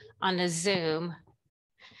through on the Zoom.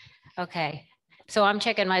 Okay. So I'm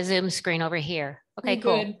checking my Zoom screen over here. Okay, We're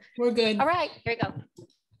cool. good. We're good. All right, here we go.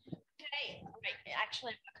 Okay.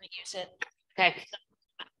 Actually, I'm not going to use it. Okay.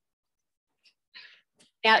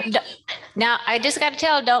 Now I just got to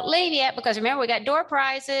tell, don't leave yet, because remember we got door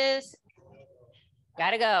prizes.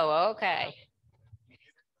 Got to go. Okay.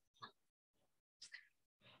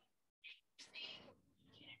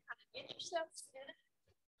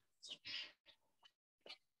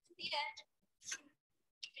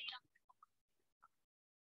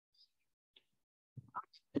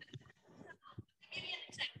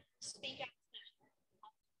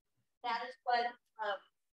 That is what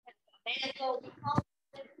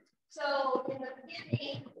so in the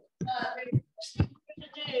beginning, the first thing we're going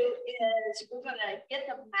to do is we're going to get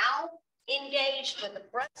the mouth engaged with the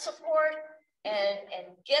breath support and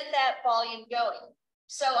get that volume going.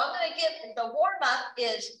 So I'm going to get the warm up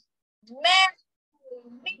is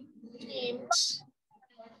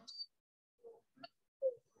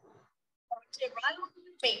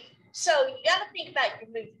so you got to think about you're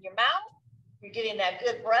moving your mouth, you're getting that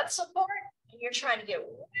good breath support, and you're trying to get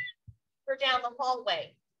down the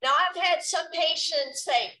hallway. Now I've had some patients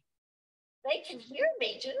say they can hear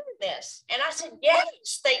me doing this, and I said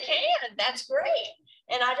yes, they can. That's great.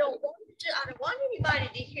 And I don't want anybody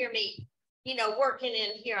to hear me, working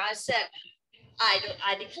in here. I said I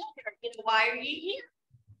declare, why are you here?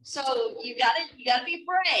 So you gotta be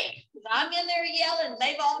brave. Because I'm in there yelling.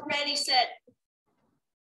 They've already said.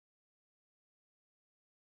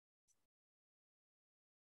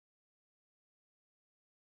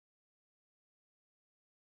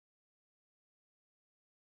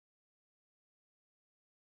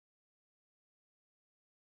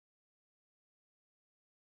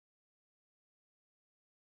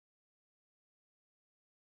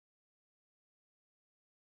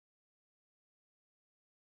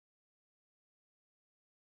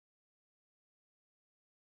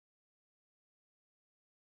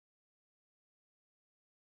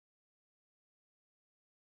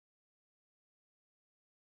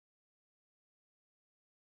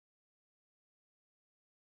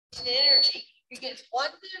 Energy. You get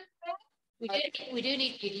one good. We do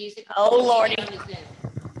need to use it. Oh Lordy.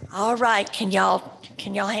 All right, can y'all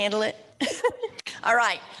handle it? All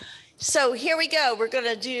right. So here we go. We're going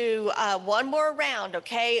to do one more round,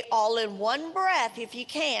 okay? All in one breath if you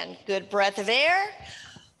can. Good breath of air.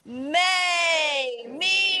 May,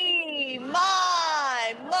 me,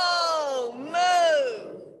 my, mo,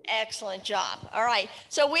 moo. Excellent job. All right.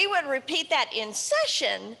 So we would repeat that in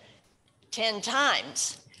session 10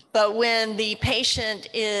 times. But when the patient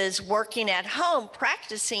is working at home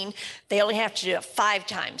practicing, they only have to do it 5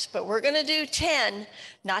 times. But we're going to do 10,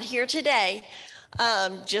 not here today,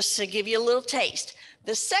 just to give you a little taste.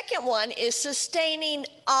 The second one is sustaining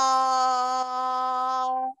as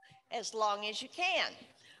long as you can.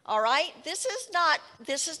 All right. This is not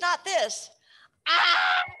this.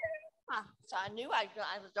 So I knew I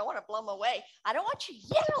don't want to blow them away. I don't want you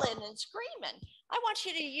yelling and screaming. I want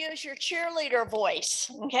you to use your cheerleader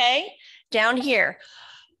voice, okay? Down here.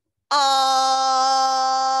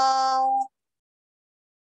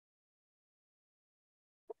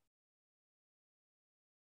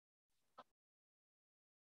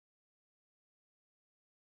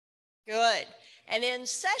 Good. And in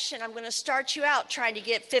session, I'm going to start you out trying to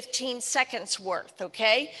get 15 seconds worth,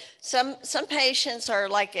 okay? Some patients are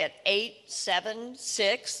like at 8, 7,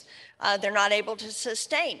 6. They're not able to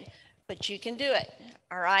sustain, but you can do it,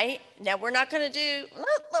 all right? Now, we're not going to do,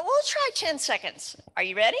 we'll try 10 seconds. Are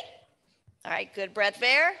you ready? All right, good breath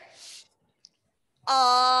there.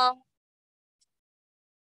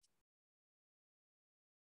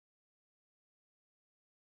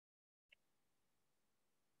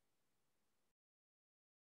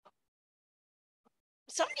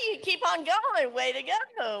 Some of you keep on going, way to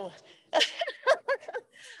go.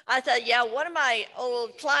 I thought, yeah, one of my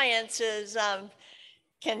old clients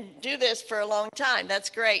can do this for a long time. That's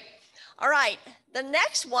great. All right, the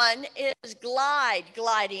next one is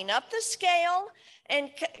gliding up the scale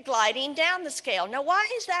and gliding down the scale. Now, why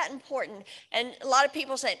is that important? And a lot of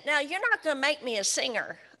people say, now, you're not going to make me a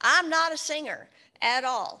singer. I'm not a singer at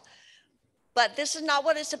all. But this is not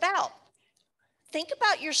what it's about. Think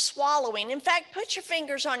about your swallowing. In fact, put your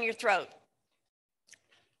fingers on your throat.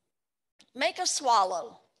 Make a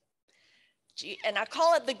swallow. And I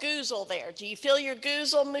call it the goozle there. Do you feel your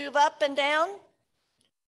goozle move up and down?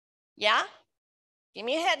 Yeah? Give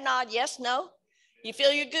me a head nod. Yes, no? You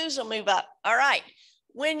feel your goozle move up. All right.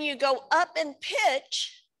 When you go up in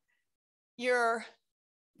pitch, your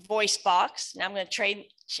voice box, now I'm going to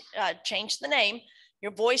change the name,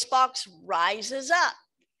 your voice box rises up.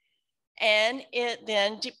 And it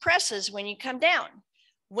then depresses when you come down.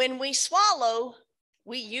 When we swallow,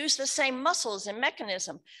 we use the same muscles and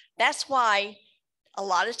mechanism. That's why a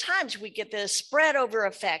lot of times we get the spread over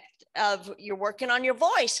effect of you're working on your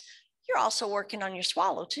voice. You're also working on your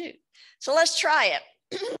swallow too. So let's try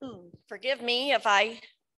it. Forgive me if I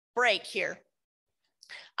break here.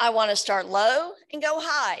 I want to start low and go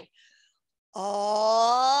high.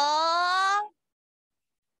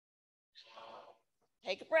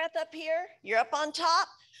 Take a breath up here. You're up on top.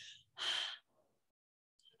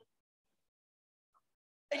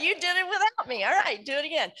 You did it without me. All right, do it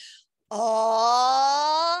again.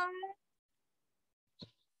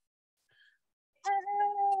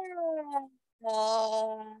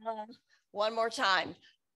 One more time.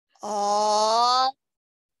 All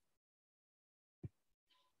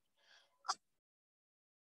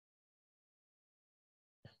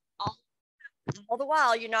the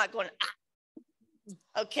while, you're not going,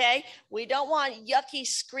 okay? We don't want yucky,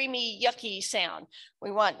 screamy, yucky sound.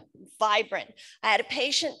 We want vibrant. I had a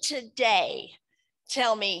patient today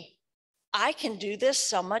tell me, I can do this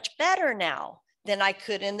so much better now than I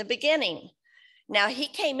could in the beginning. Now he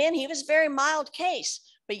came in, he was a very mild case,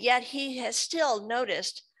 but yet he has still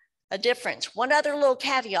noticed a difference. One other little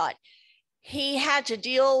caveat. He had to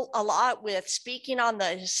deal a lot with speaking on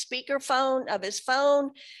the speakerphone of his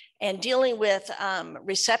phone and dealing with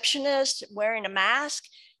receptionists wearing a mask.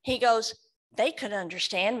 He goes, they could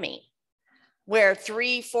understand me. Where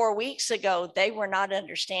 3-4 weeks ago, they were not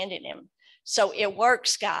understanding him. So it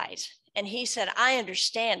works, guys. And he said, I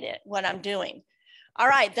understand it, what I'm doing. All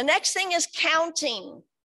right, the next thing is counting.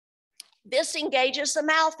 This engages the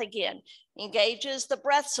mouth again, engages the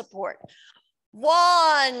breath support.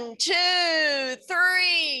 1, 2,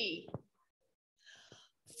 3,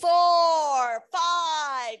 4,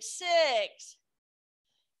 5, 6,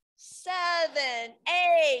 7,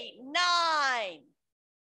 8, 9,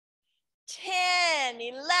 10,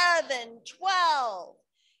 11, 12.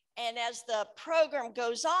 And as the program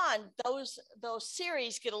goes on, those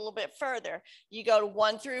series get a little bit further. You go to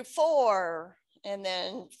 1 through 4, and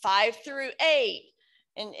then 5 through 8,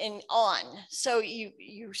 and on. So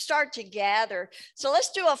you start to gather. So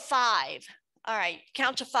let's do a 5. All right,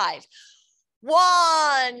 count to 5.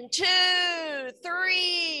 1, 2,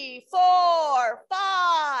 3, 4,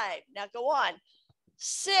 5. Now go on.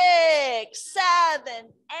 6,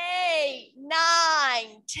 7, 8,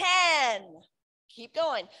 9, 10. Keep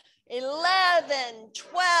going. 11,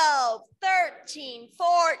 12, 13,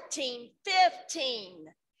 14,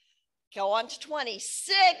 15. Go on to 20,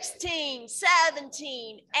 16,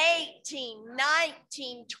 17, 18,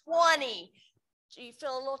 19, 20. Do you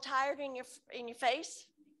feel a little tired in your face?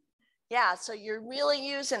 Yeah, so you're really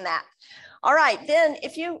using that. All right, then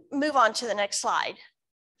if you move on to the next slide.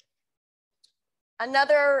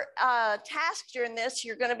 Another task during this,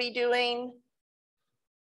 you're going to be doing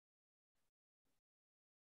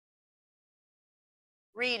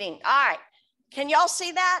reading. All right, can y'all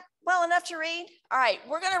see that well enough to read? All right,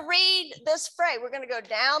 we're going to read this phrase. We're going to go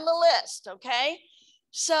down the list, okay?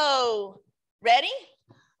 So, ready?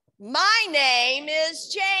 My name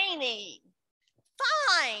is Janie.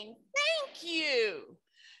 Fine, thank you.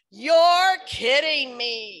 You're kidding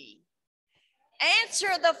me. Answer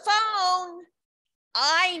the phone.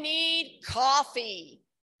 I need coffee.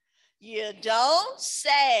 You don't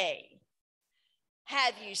say.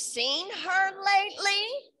 Have you seen her lately?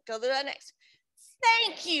 Go to the next.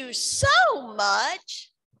 Thank you so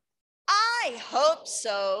much. I hope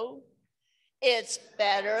so. It's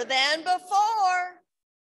better than before.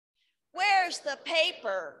 Where's the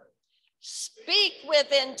paper? Speak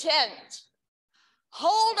with intent.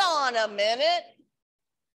 Hold on a minute.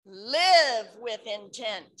 Live with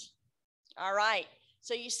intent. All right.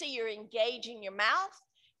 So you see you're engaging your mouth.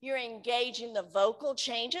 You're engaging the vocal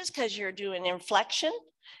changes because you're doing inflection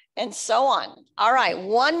and so on. All right.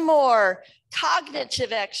 One more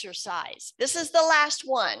cognitive exercise. This is the last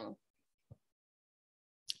one.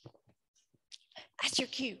 That's your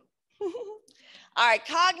cue. All right,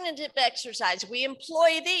 cognitive exercise. We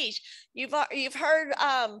employ these. You've heard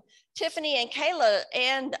Tiffany and Kayla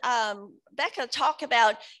and Becca talk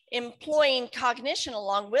about employing cognition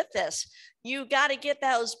along with this. You got to get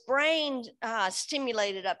those brain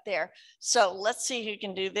stimulated up there. So let's see who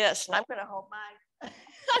can do this. And I'm going to hold mine.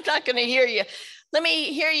 I'm not going to hear you. Let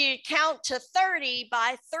me hear you count to 30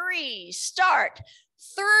 by 3. Start.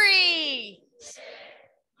 3.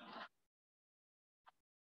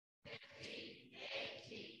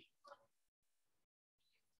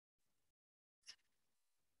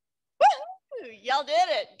 Y'all did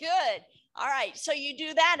it. Good. All right. So you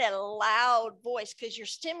do that at a loud voice because you're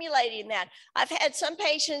stimulating that. I've had some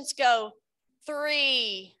patients go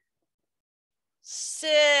 3,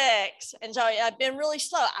 6. And so I've been really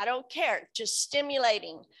slow. I don't care. Just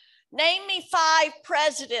stimulating. Name me 5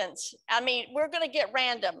 presidents. I mean, we're going to get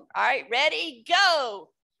random. All right. Ready? Go.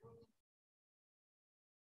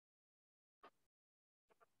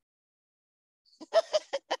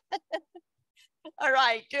 All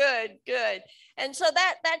right, good, good. And so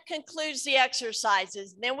that concludes the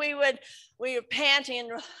exercises. And then we were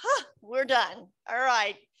panting and we're done. All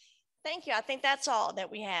right, thank you. I think that's all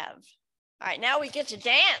that we have. All right, now we get to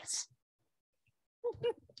dance.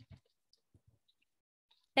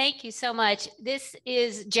 Thank you so much. This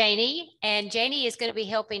is Janie, and Janie is going to be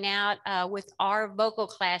helping out with our vocal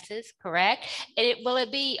classes, correct? And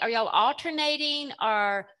are y'all alternating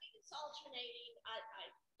or?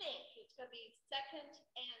 Second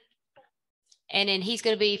and then he's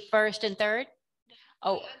going to be first and third?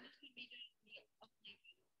 Oh.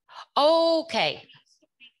 Okay.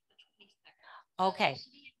 Okay.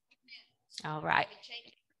 All right.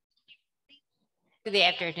 To the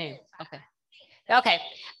afternoon. Okay. Okay.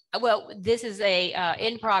 Well, this is a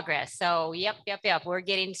in progress. So yep. We're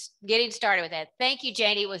getting started with that. Thank you,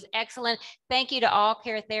 Janie. It was excellent. Thank you to All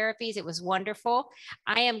Care Therapies. It was wonderful.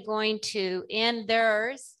 I am going to end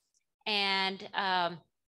theirs. And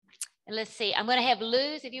let's see, I'm going to have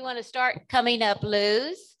Luz, if you want to start coming up,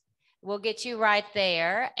 Luz, we'll get you right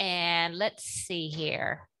there. And let's see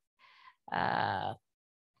here. I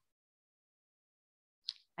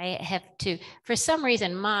have to, for some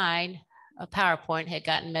reason, mine, a PowerPoint had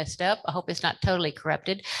gotten messed up. I hope it's not totally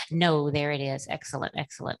corrupted. No, there it is. Excellent,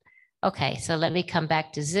 excellent. Okay, so let me come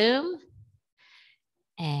back to Zoom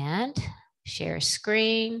and share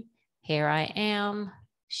screen. Here I am.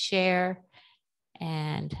 Share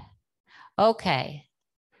and okay.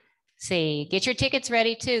 See, get your tickets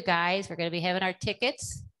ready too, guys. We're going to be having our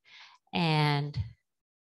tickets and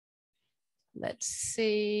let's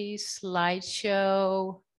see,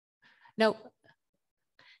 slideshow. Nope.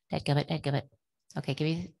 Dadgummit. Okay, give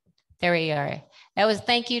me, there we are. That was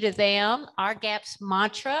thank you to them. Our GAPS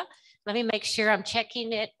mantra. Let me make sure I'm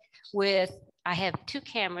checking it with, I have 2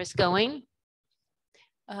 cameras going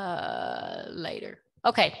later.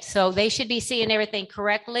 Okay, so they should be seeing everything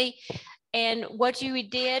correctly. And what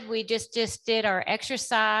we just did our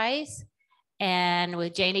exercise and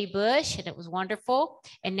with Janie Bush, and it was wonderful.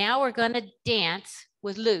 And now we're going to dance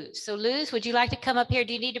with Luz. So Luz, would you like to come up here?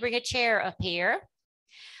 Do you need to bring a chair up here?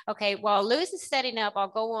 Okay, while Luz is setting up, I'll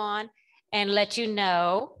go on and let you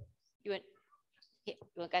know. You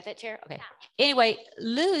got that chair? Okay. Anyway,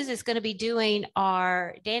 Luz is going to be doing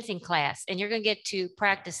our dancing class, and you're going to get to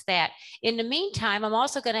practice that. In the meantime, I'm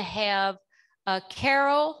also going to have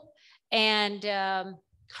Carol and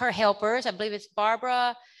her helpers. I believe it's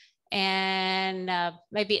Barbara and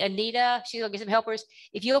maybe Anita. She'll get some helpers.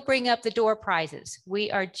 If you'll bring up the door prizes, we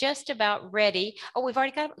are just about ready. Oh, we've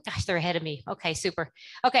already got them. Gosh, they're ahead of me. Okay, super.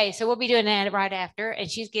 Okay, so we'll be doing that right after, and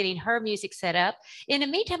she's getting her music set up. In the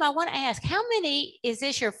meantime, I want to ask, how many, is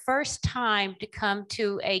this your first time to come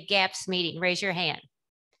to a GAPS meeting? Raise your hand.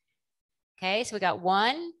 Okay, so we got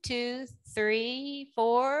 1, 2, 3,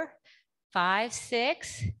 4, 5,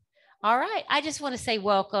 6. All right, I just want to say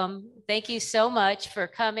welcome. Thank you so much for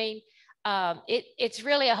coming. It's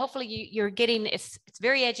really, hopefully you're getting, it's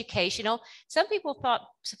very educational. Some people thought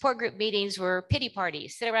support group meetings were pity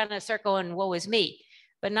parties, sit around in a circle and woe is me,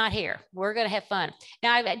 but not here. We're going to have fun.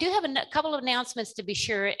 Now, I do have a couple of announcements to be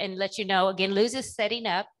sure and let you know. Again, Luz is setting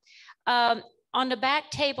up. On the back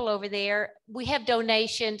table over there, we have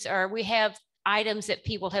donations, or we have items that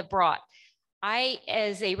people have brought. I,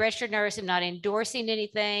 as a registered nurse, am not endorsing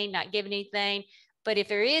anything, not giving anything, but if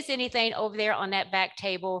there is anything over there on that back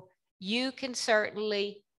table, you can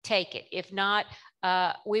certainly take it. If not,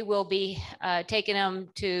 we will be taking them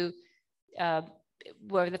to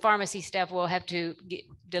where the pharmacy stuff, will have to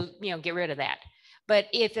get rid of that. But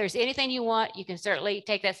if there's anything you want, you can certainly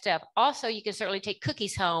take that stuff. Also, you can certainly take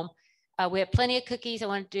cookies home. We have plenty of cookies. I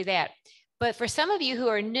want to do that. But for some of you who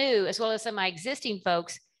are new, as well as some of my existing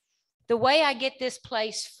folks, the way I get this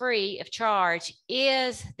place free of charge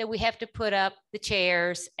is that we have to put up the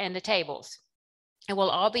chairs and the tables. And we'll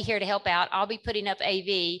all be here to help out. I'll be putting up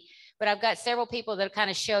AV, but I've got several people that'll kind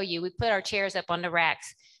of show you. We put our chairs up on the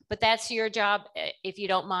racks, but that's your job if you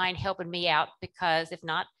don't mind helping me out, because if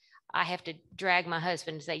not, I have to drag my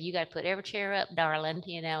husband and say, you got to put every chair up, darling,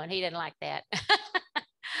 and he didn't like that.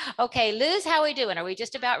 Okay, Luz, how are we doing? Are we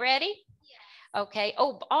just about ready? Yeah. Okay.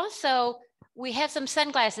 Oh, also, we have some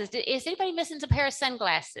sunglasses. Is anybody missing a pair of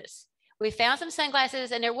sunglasses? We found some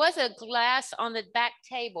sunglasses, and there was a glass on the back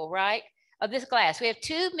table, right? Of this glass. We have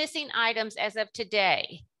 2 missing items as of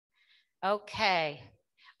today. Okay.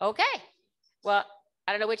 Okay. Well,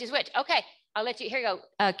 I don't know which is which. Okay. I'll let you, here you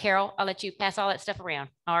go, Carol. I'll let you pass all that stuff around.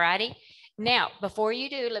 All righty. Now, before you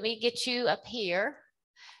do, let me get you up here,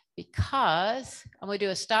 because I'm going to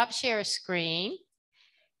do a stop share screen.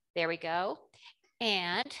 There we go.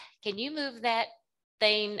 And can you move that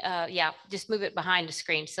thing? Yeah, just move it behind the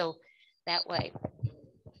screen. So that way.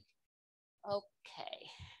 Okay.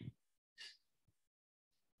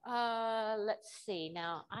 Let's see.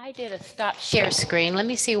 Now, I did a stop share screen. Let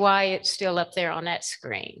me see why it's still up there on that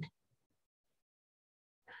screen.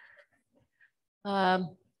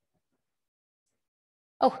 Oh,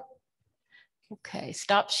 okay.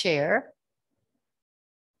 Stop share.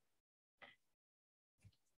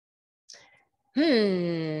 I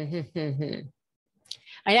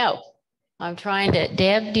know. I'm trying to,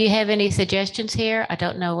 Deb, do you have any suggestions here? I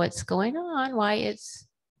don't know what's going on, why it's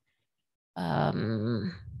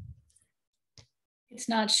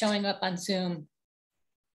not showing up on Zoom.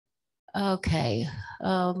 Okay.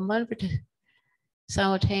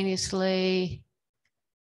 Simultaneously.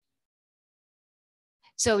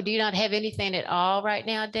 So do you not have anything at all right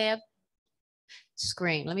now, Deb?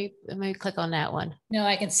 Screen. Let me click on that one. No,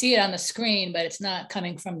 I can see it on the screen, but it's not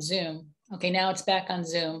coming from Zoom. Okay, now it's back on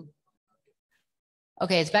Zoom.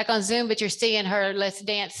 Okay, it's back on Zoom, but you're seeing her Let's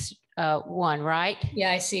Dance one, right?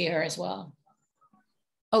 Yeah, I see her as well.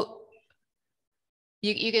 Oh,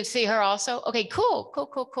 you can see her also? Okay,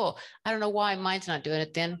 cool. I don't know why mine's not doing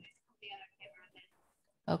it then.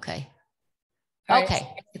 Okay. Right, okay.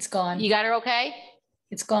 It's gone. You got her okay?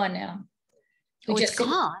 It's gone now. It's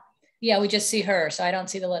gone? Yeah, we just see her, so I don't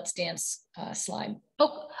see the Let's Dance slide.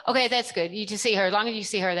 Oh, okay, that's good. You just see her. As long as you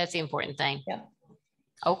see her, that's the important thing. Yeah.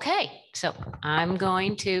 Okay, so I'm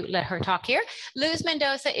going to let her talk here. Luz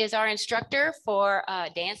Mendoza is our instructor for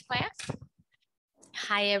dance class.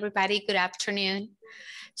 Hi, everybody. Good afternoon.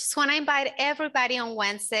 Just want to invite everybody on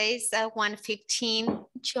Wednesdays at 1:15.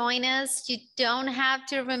 Join us. You don't have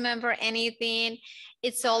to remember anything.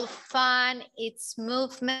 It's all fun. It's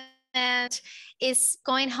movement. It's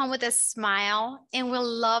going home with a smile, and we'll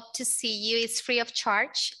love to see you. It's free of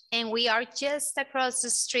charge, and we are just across the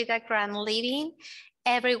street at Grand Living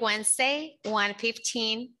every Wednesday,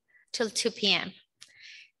 1:15 till 2 p.m.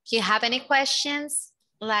 If you have any questions,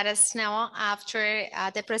 let us know after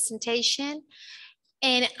the presentation.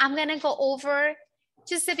 And I'm gonna go over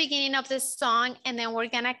just the beginning of the song, and then we're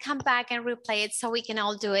gonna come back and replay it so we can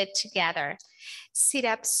all do it together. Sit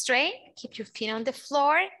up straight, keep your feet on the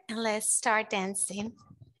floor, and let's start dancing.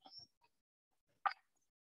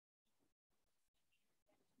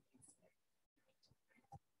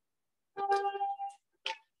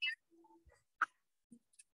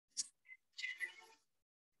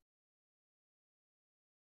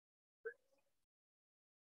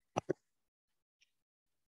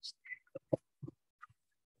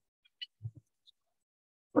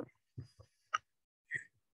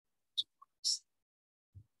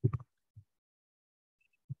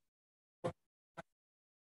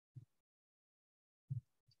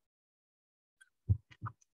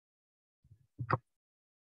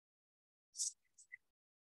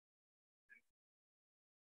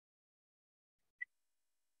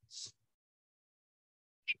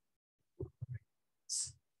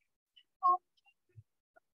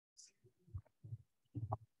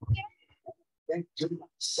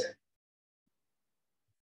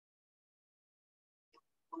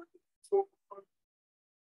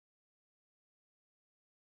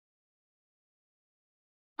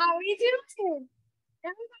 How are we doing?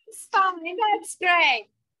 Everybody's fine. That's great.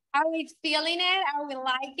 Are we feeling it? Are we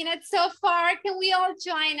liking it so far? Can we all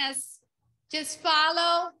join us? Just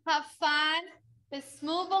follow, have fun. Let's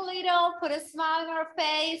move a little, put a smile on our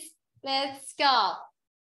face. Let's go.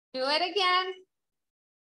 Do it again.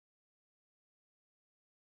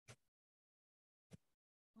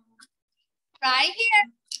 Right here.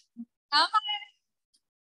 Come on.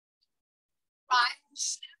 Right.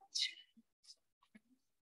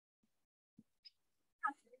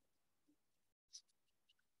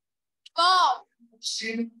 Go.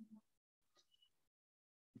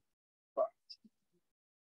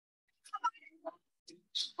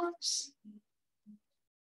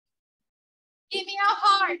 Give me a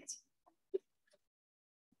heart.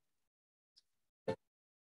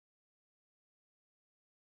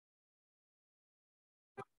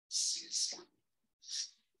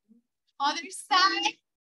 Other side.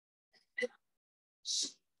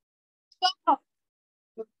 Go.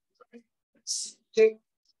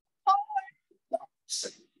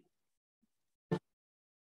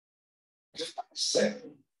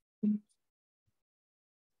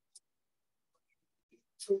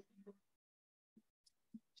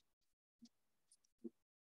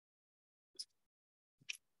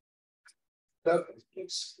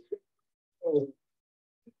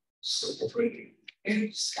 So pretty in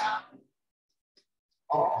the sky.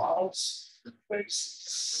 All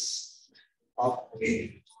faces of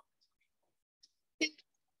me.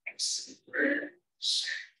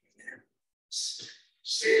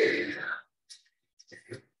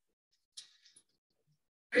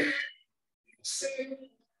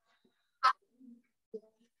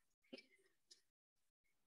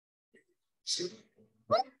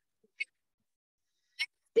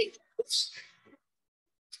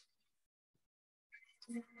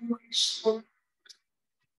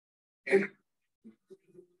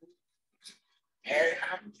 And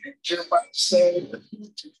I'm just about to say,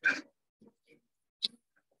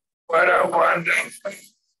 what a wonderful.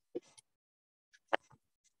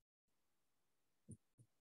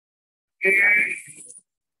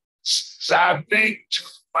 Yes, I think to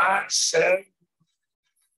myself,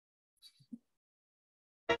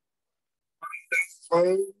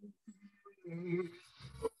 wonderful.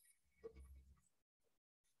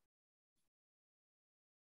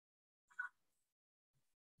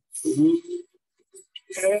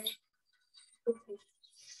 Yeah.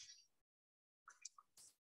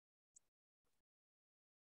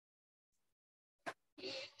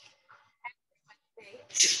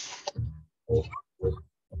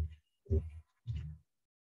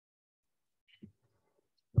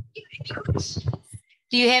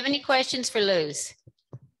 Do you have any questions for Luz?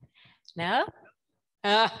 No?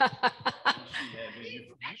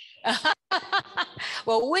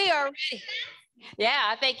 Well, we are ready. Yeah,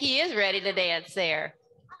 I think he is ready to dance there.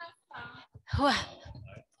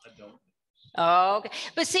 Oh, okay.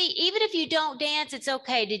 But see, even if you don't dance, it's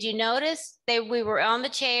okay. Did you notice we were on the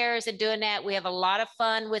chairs and doing that? We have a lot of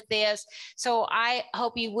fun with this. So I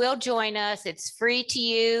hope you will join us. It's free to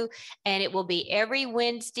you and it will be every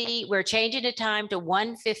Wednesday. We're changing the time to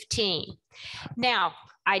 1:15. Now,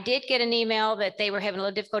 I did get an email that they were having a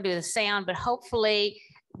little difficulty with the sound, but hopefully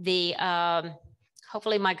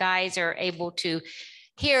hopefully my guys are able to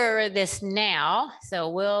hear this now. So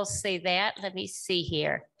we'll see that. Let me see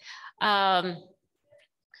here.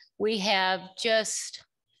 We have just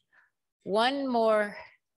one more.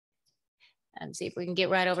 Let's see if we can get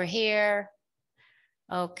right over here.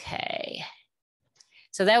 Okay.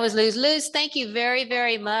 So that was Luz. Luz, thank you very,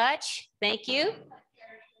 very much. Thank you.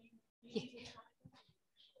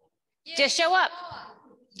 Just show up.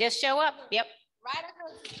 Just show up. Yep. Right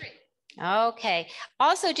across the street. Okay.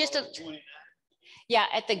 Also just a, yeah,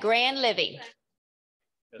 at the Grand Living.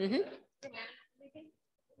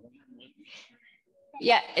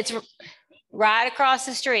 Yeah, it's right across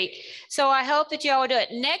the street. So I hope that y'all will do it.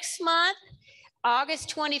 Next month,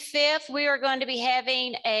 August 25th, we are going to be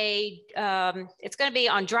having a, it's going to be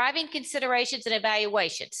on driving considerations and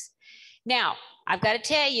evaluations. Now, I've got to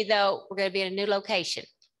tell you though, we're going to be in a new location.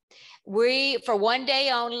 For one day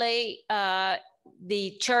only,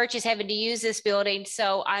 the church is having to use this building.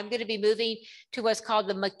 So I'm going to be moving to what's called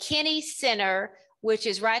the McKinney Center, which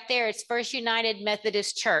is right there. It's First United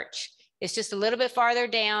Methodist Church. It's just a little bit farther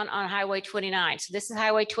down on Highway 29. So this is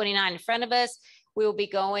Highway 29 in front of us. We will be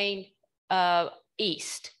going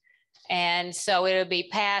east. And so it'll be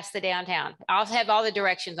past the downtown. I'll have all the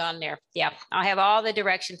directions on there. Yeah, I'll have all the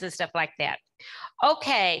directions and stuff like that.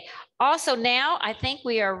 Okay, also now I think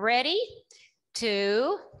we are ready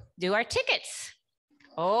to do our tickets.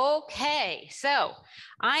 Okay, so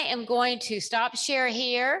I am going to stop share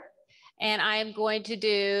here and I am going to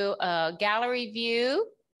do a gallery view.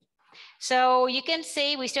 So you can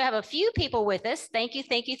see we still have a few people with us. Thank you,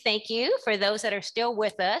 thank you, thank you for those that are still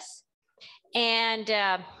with us. And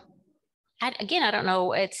again, I don't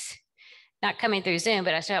know, it's not coming through Zoom,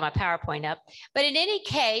 but I still have my PowerPoint up. But in any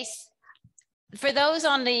case, for those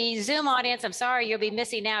on the Zoom audience, I'm sorry, you'll be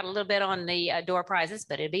missing out a little bit on the door prizes,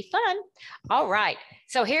 but it'll be fun. All right,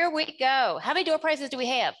 so here we go. How many door prizes do we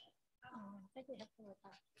have?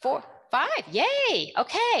 4, 5, yay,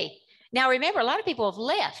 okay. Now remember, a lot of people have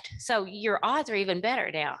left, so your odds are even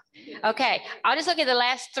better now. Okay, I'll just look at the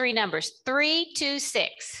last 3 numbers, 3, 2,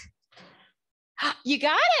 6. You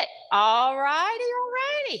got it, all righty, all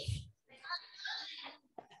righty.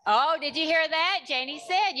 Oh, did you hear that? Janie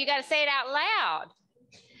said you got to say it out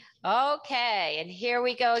loud. Okay, and here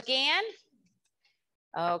we go again.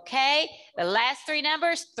 Okay, the last 3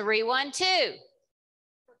 numbers, 3, 1, 2.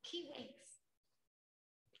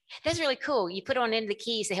 That's really cool. You put on into the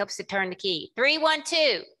keys, it helps to turn the key. 3, 1,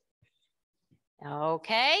 2.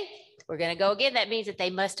 Okay, we're going to go again. That means that they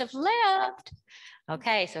must have left.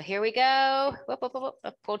 Okay, so here we go. Whoop, whoop, whoop,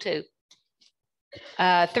 whoop. Pull 2.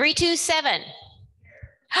 3, 2, 7.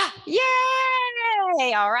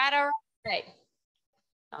 Yay! All right, all right.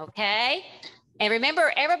 Okay. And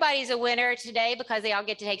remember, everybody's a winner today because they all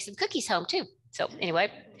get to take some cookies home too. So anyway,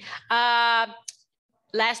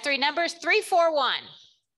 last 3 numbers, 3, 4, 1.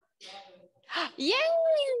 Yay!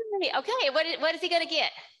 Okay, what is he gonna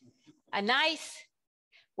get? A nice,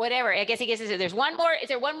 whatever. I guess he gets this. There's one more. Is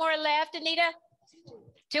there one more left, Anita?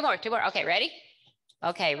 2 more, 2 more. Okay, ready?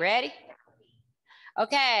 Okay, ready?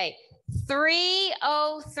 Okay.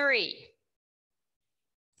 303.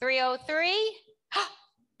 303.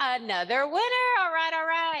 Another winner. All right, all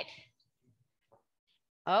right.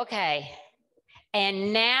 Okay.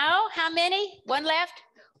 And now how many? 1 left?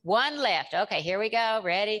 1 left. Okay, here we go.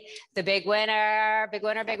 Ready? The big winner, big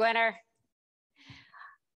winner, big winner.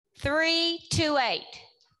 328.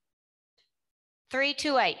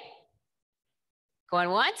 328. Going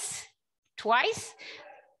once, twice.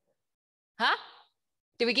 Huh?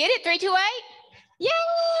 Did we get it? 328?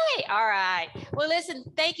 Yay! All right. Well, listen,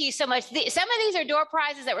 thank you so much. Some of these are door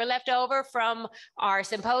prizes that were left over from our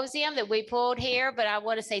symposium that we pulled here, but I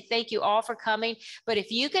want to say thank you all for coming. But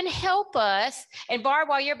if you can help us, and Barb,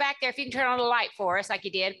 while you're back there, if you can turn on the light for us like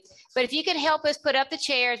you did, but if you can help us put up the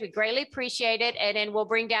chairs, we greatly appreciate it. And then we'll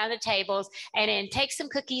bring down the tables and then take some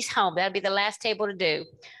cookies home. That'll be the last table to do.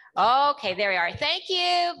 Okay, there we are. Thank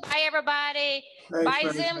you. Bye, everybody. Thanks,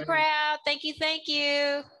 bye, Zoom crowd. Thank you. Thank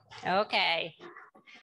you. Okay.